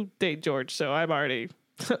you date George, so I'm already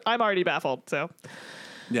baffled. So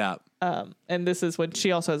yeah. And this is when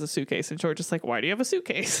she also has a suitcase, and George is like, why do you have a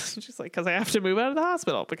suitcase? She's like, because I have to move out of the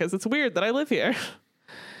hospital because it's weird that I live here.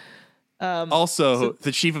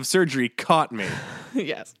 The chief of surgery caught me.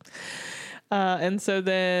 Yes. And so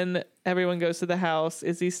then everyone goes to the house.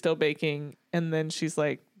 Izzy's still baking. And then she's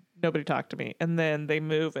like, nobody talk to me. And then they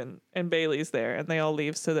move and Bailey's there and they all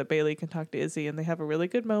leave so that Bailey can talk to Izzy. And they have a really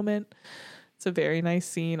good moment. It's a very nice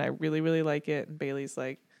scene. I really, really like it. And Bailey's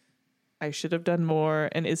like, I should have done more.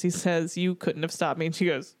 And Izzy says, you couldn't have stopped me. And she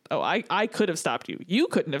goes, oh, I could have stopped you. You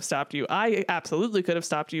couldn't have stopped you. I absolutely could have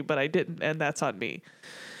stopped you, but I didn't. And that's on me.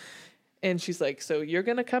 And she's like, so you're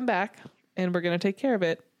going to come back and we're going to take care of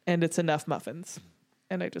it. And it's enough muffins.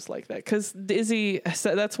 And I just like that because Izzy,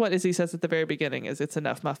 that's what Izzy says at the very beginning is it's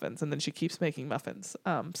enough muffins. And then she keeps making muffins.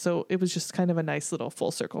 So it was just kind of a nice little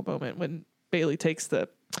full circle moment when Bailey takes the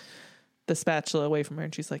spatula away from her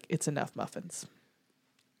and she's like, it's enough muffins.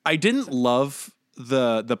 I didn't love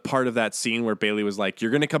the part of that scene where Bailey was like,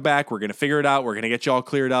 you're going to come back. We're going to figure it out. We're going to get you all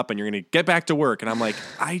cleared up and you're going to get back to work. And I'm like,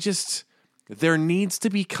 there needs to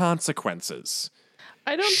be consequences.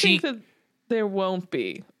 I don't think that there won't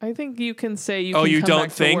be. I think you can say you can you come don't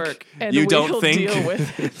back think? to work and You we'll don't think? deal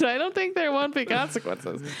with it. I don't think there won't be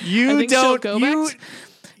consequences. You I think don't. She'll go back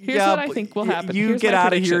Here's what I think will happen. You Here's get my out of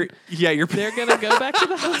prediction. here. Yeah, They're going to go back to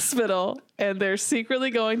the hospital and they're secretly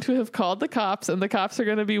going to have called the cops and the cops are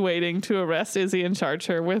going to be waiting to arrest Izzy and charge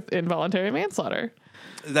her with involuntary manslaughter.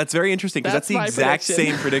 That's very interesting because that's the my exact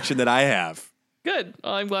prediction. same prediction that I have. Good.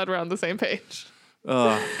 Well, I'm glad we're on the same page.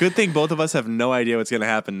 Good thing both of us have no idea what's going to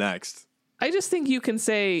happen next. I just think you can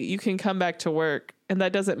say you can come back to work and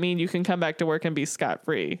that doesn't mean you can come back to work and be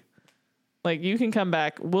scot-free. Like, you can come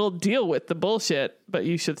back. We'll deal with the bullshit, but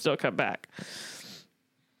you should still come back.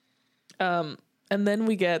 And then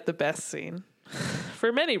we get the best scene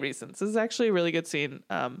for many reasons. This is actually a really good scene.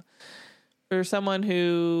 For someone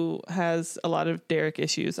who has a lot of Derek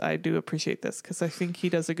issues, I do appreciate this because I think he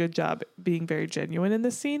does a good job being very genuine in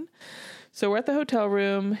this scene. So we're at the hotel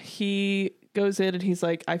room. He goes in and he's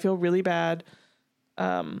like, I feel really bad.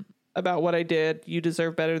 About what I did. You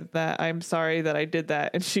deserve better than that. I'm sorry that I did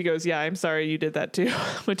that. And she goes, yeah, I'm sorry you did that too,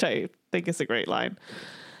 which I think is a great line.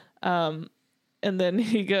 And then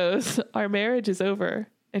he goes, our marriage is over.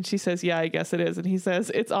 And she says, yeah, I guess it is. And he says,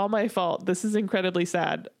 it's all my fault. This is incredibly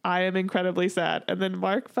sad. I am incredibly sad. And then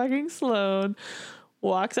Mark fucking Sloan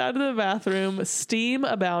walks out of the bathroom, steam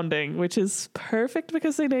abounding, which is perfect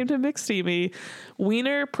because they named him McSteamy.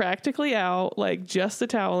 Wiener practically out, like just a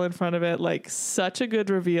towel in front of it, like such a good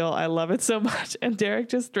reveal. I love it so much. And Derek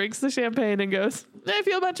just drinks the champagne and goes, I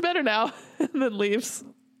feel much better now, and then leaves.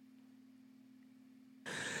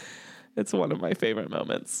 It's one of my favorite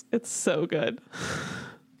moments. It's so good.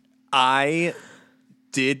 I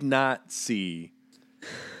did not see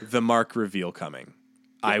the Mark reveal coming.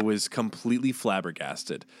 I was completely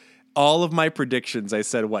flabbergasted. All of my predictions, I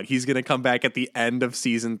said, he's going to come back at the end of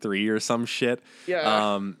season 3 or some shit.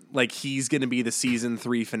 Yeah. Like he's going to be the season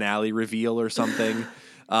 3 finale reveal or something.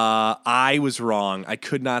 I was wrong. I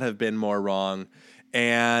could not have been more wrong.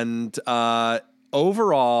 And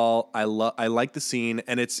overall, I like the scene.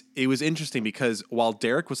 And it was interesting because while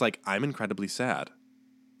Derek was like, I'm incredibly sad.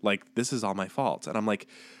 Like, this is all my fault. And I'm like,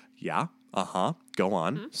 yeah, go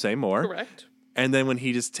on, say more. Correct. And then when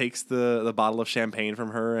he just takes the bottle of champagne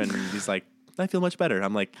from her and he's like, I feel much better.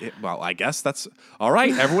 I'm like, well, I guess that's all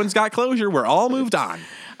right. Everyone's got closure. We're all moved on.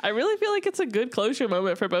 I really feel like it's a good closure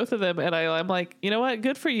moment for both of them. And I'm like, you know what?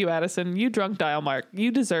 Good for you, Addison. You drunk dial Mark. You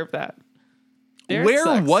deserve that. Derek Where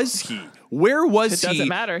sucks. was he? Where was he? It doesn't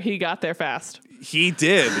matter. He got there fast. He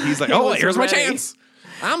did. He's like, He oh, was here's ready. my chance.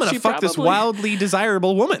 I'm going to She fuck this probably- wildly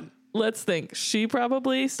desirable woman. Let's think. She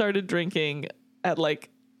probably started drinking at like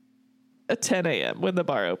 10 a.m. when the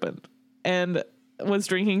bar opened and was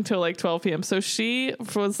drinking till like 12 p.m. So she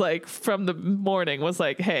was like, from the morning was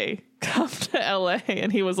like, hey, come to LA.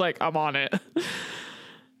 And he was like, I'm on it.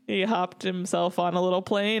 He hopped himself on a little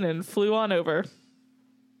plane and flew on over.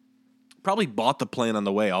 Probably bought the plane on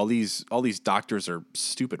the way. All these doctors are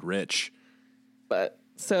stupid rich. But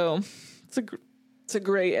so it's a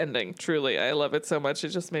great ending. Truly. I love it so much. It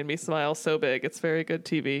just made me smile so big. It's very good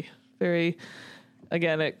TV. Very,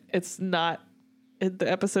 again, it's not, the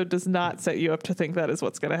episode does not set you up to think that is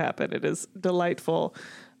what's going to happen. It is delightful.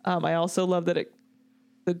 I also love that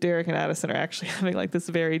Derek and Addison are actually having like this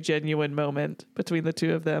very genuine moment between the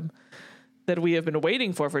two of them that we have been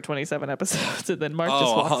waiting for 27 episodes. And then Mark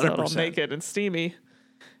just walks out all 100%. naked and steamy.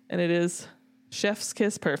 And it is chef's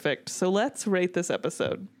kiss perfect. So let's rate this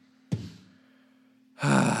episode.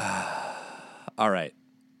 All right.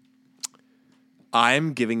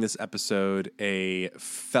 I'm giving this episode a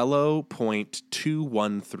fellow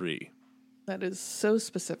 .213. That is so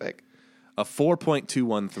specific. A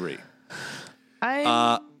 4.213.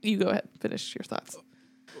 You go ahead. Finish your thoughts.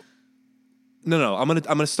 No. I'm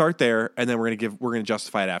gonna start there, and then we're gonna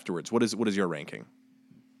justify it afterwards. What is your ranking?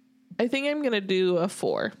 I think I'm gonna do a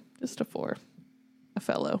 4. Just a 4. A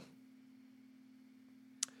fellow.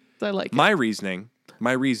 I like it. My reasoning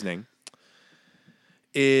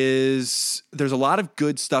is there's a lot of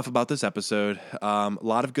good stuff about this episode. A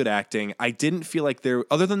lot of good acting. I didn't feel like there,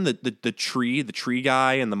 other than the tree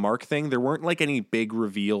guy and the Mark thing, there weren't like any big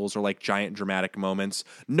reveals or like giant dramatic moments.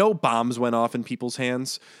 No bombs went off in people's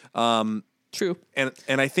hands. True. And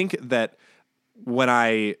I think that when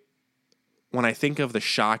I think of the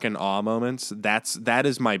shock and awe moments, that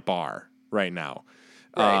is my bar right now.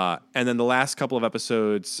 Right. And then the last couple of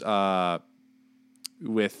episodes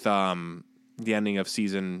with the ending of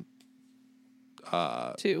season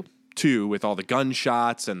 2 with all the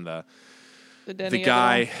gunshots and the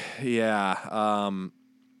guy. Yeah.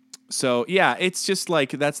 So yeah, it's just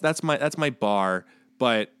like that's my bar,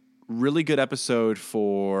 but really good episode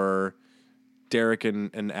for Derek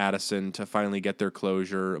and Addison to finally get their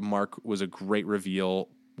closure. Mark was a great reveal.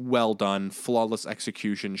 Well done. Flawless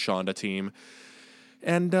execution, Shonda team.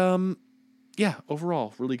 And yeah,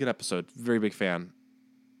 overall, really good episode. Very big fan.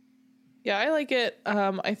 Yeah, I like it.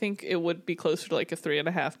 I think it would be closer to like a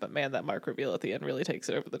 3.5, but man, that Mark reveal at the end really takes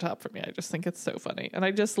it over the top for me. I just think it's so funny. And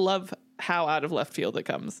I just love how out of left field it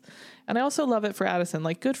comes. And I also love it for Addison.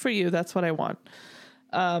 Like, good for you. That's what I want.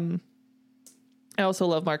 I also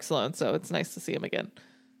love Mark Sloan, so it's nice to see him again,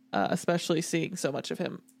 especially seeing so much of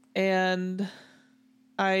him. And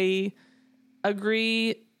I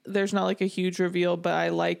agree there's not like a huge reveal, but I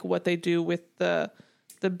like what they do with the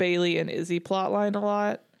Bailey and Izzy plot line a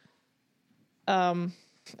lot. And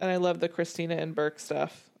I love the Christina and Burke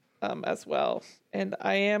stuff as well. And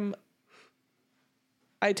I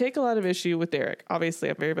take a lot of issue with Derek. Obviously,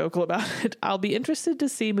 I'm very vocal about it. I'll be interested to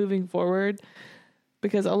see moving forward,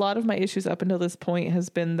 because a lot of my issues up until this point has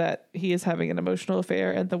been that he is having an emotional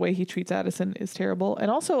affair and the way he treats Addison is terrible. And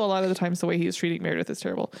also a lot of the times the way he is treating Meredith is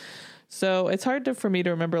terrible. So it's hard for me to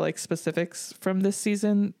remember like specifics from this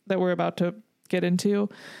season that we're about to get into.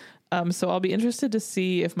 So I'll be interested to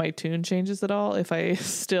see if my tune changes at all, if I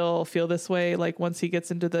still feel this way, like once he gets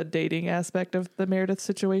into the dating aspect of the Meredith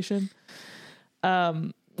situation,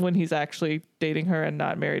 when he's actually dating her and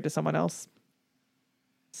not married to someone else.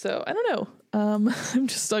 So I don't know. I'm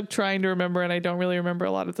just like trying to remember, and I don't really remember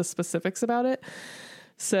a lot of the specifics about it.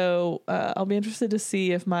 So I'll be interested to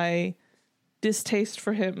see if my distaste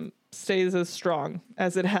for him stays as strong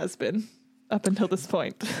as it has been up until this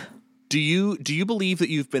point. Do you believe that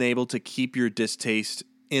you've been able to keep your distaste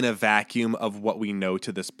in a vacuum of what we know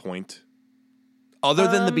to this point? Other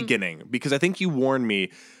than the beginning, because I think you warned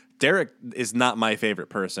me, Derek is not my favorite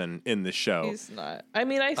person in this show. He's not. I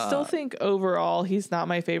mean, I still think overall he's not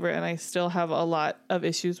my favorite, and I still have a lot of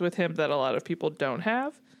issues with him that a lot of people don't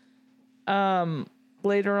have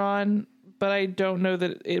later on, but I don't know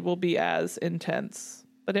that it will be as intense.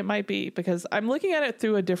 But it might be, because I'm looking at it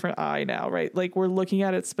through a different eye now, right? Like, we're looking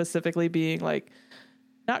at it specifically being like,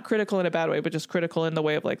 not critical in a bad way, but just critical in the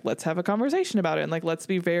way of like, let's have a conversation about it. And like, let's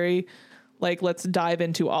be very, like, let's dive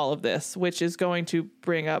into all of this, which is going to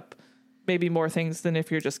bring up maybe more things than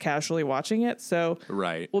if you're just casually watching it. So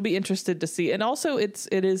right, we'll be interested to see. And also it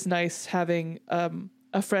is nice having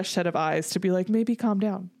a fresh set of eyes to be like, maybe calm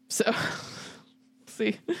down. So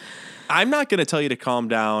see. I'm not going to tell you to calm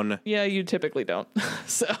down. Yeah, you typically don't.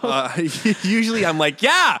 So usually I'm like,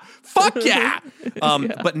 yeah, fuck yeah.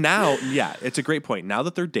 Yeah. But now, yeah, it's a great point. Now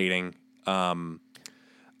that they're dating,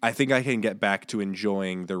 I think I can get back to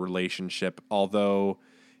enjoying the relationship. Although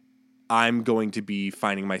I'm going to be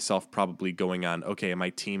finding myself probably going on, okay, am I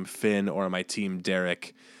team Finn or am I team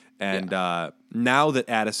Derek? And now that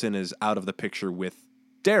Addison is out of the picture with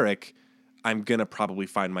Derek, I'm going to probably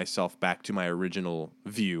find myself back to my original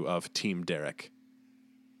view of Team Derek.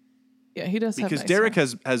 Yeah, he does because have nice Derek hair.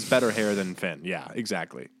 has better hair than Finn. Yeah,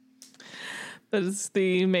 exactly. That is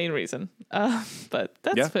the main reason. But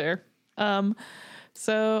that's fair.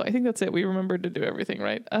 So I think that's it. We remembered to do everything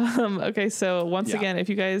right. Okay, so once again, if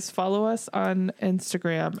you guys follow us on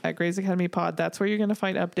Instagram at Grey's Academy Pod, that's where you're going to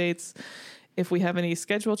find updates if we have any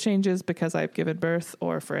schedule changes because I've given birth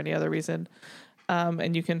or for any other reason.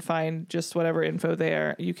 And you can find just whatever info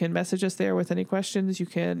there. You can message us there with any questions. You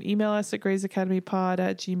can email us at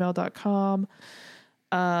graysacademypod@gmail.com.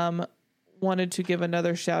 wanted to give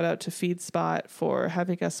another shout out to FeedSpot for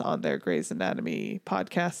having us on their Grey's Anatomy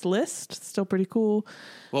podcast list. Still pretty cool.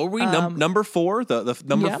 What were we? Number 4? The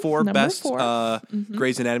number 4 number best 4.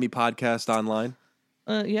 Grey's Anatomy podcast online?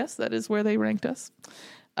 Yes, that is where they ranked us.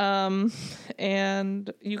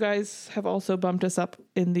 And you guys have also bumped us up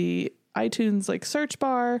in the iTunes like search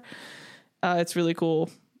bar. It's really cool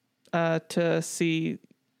to see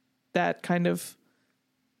that kind of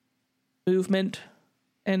movement,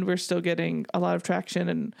 and we're still getting a lot of traction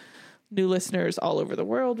and new listeners all over the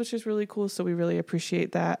world, which is really cool. So we really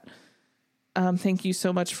appreciate that. Thank you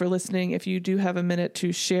so much for listening. If you do have a minute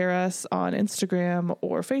to share us on Instagram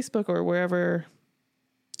or Facebook or wherever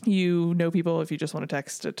you know people, if you just want to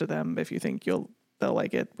text it to them, if you think they'll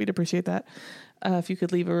like it, we'd appreciate that. If you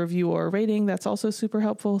could leave a review or a rating, that's also super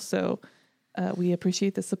helpful. So we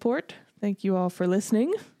appreciate the support. Thank you all for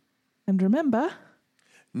listening. And remember,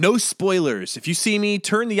 no spoilers. If you see me,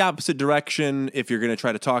 turn the opposite direction if you're going to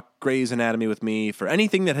try to talk Grey's Anatomy with me for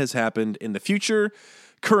anything that has happened in the future,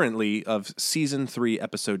 currently, of Season 3,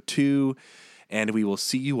 Episode 2. And we will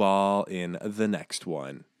see you all in the next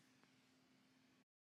one.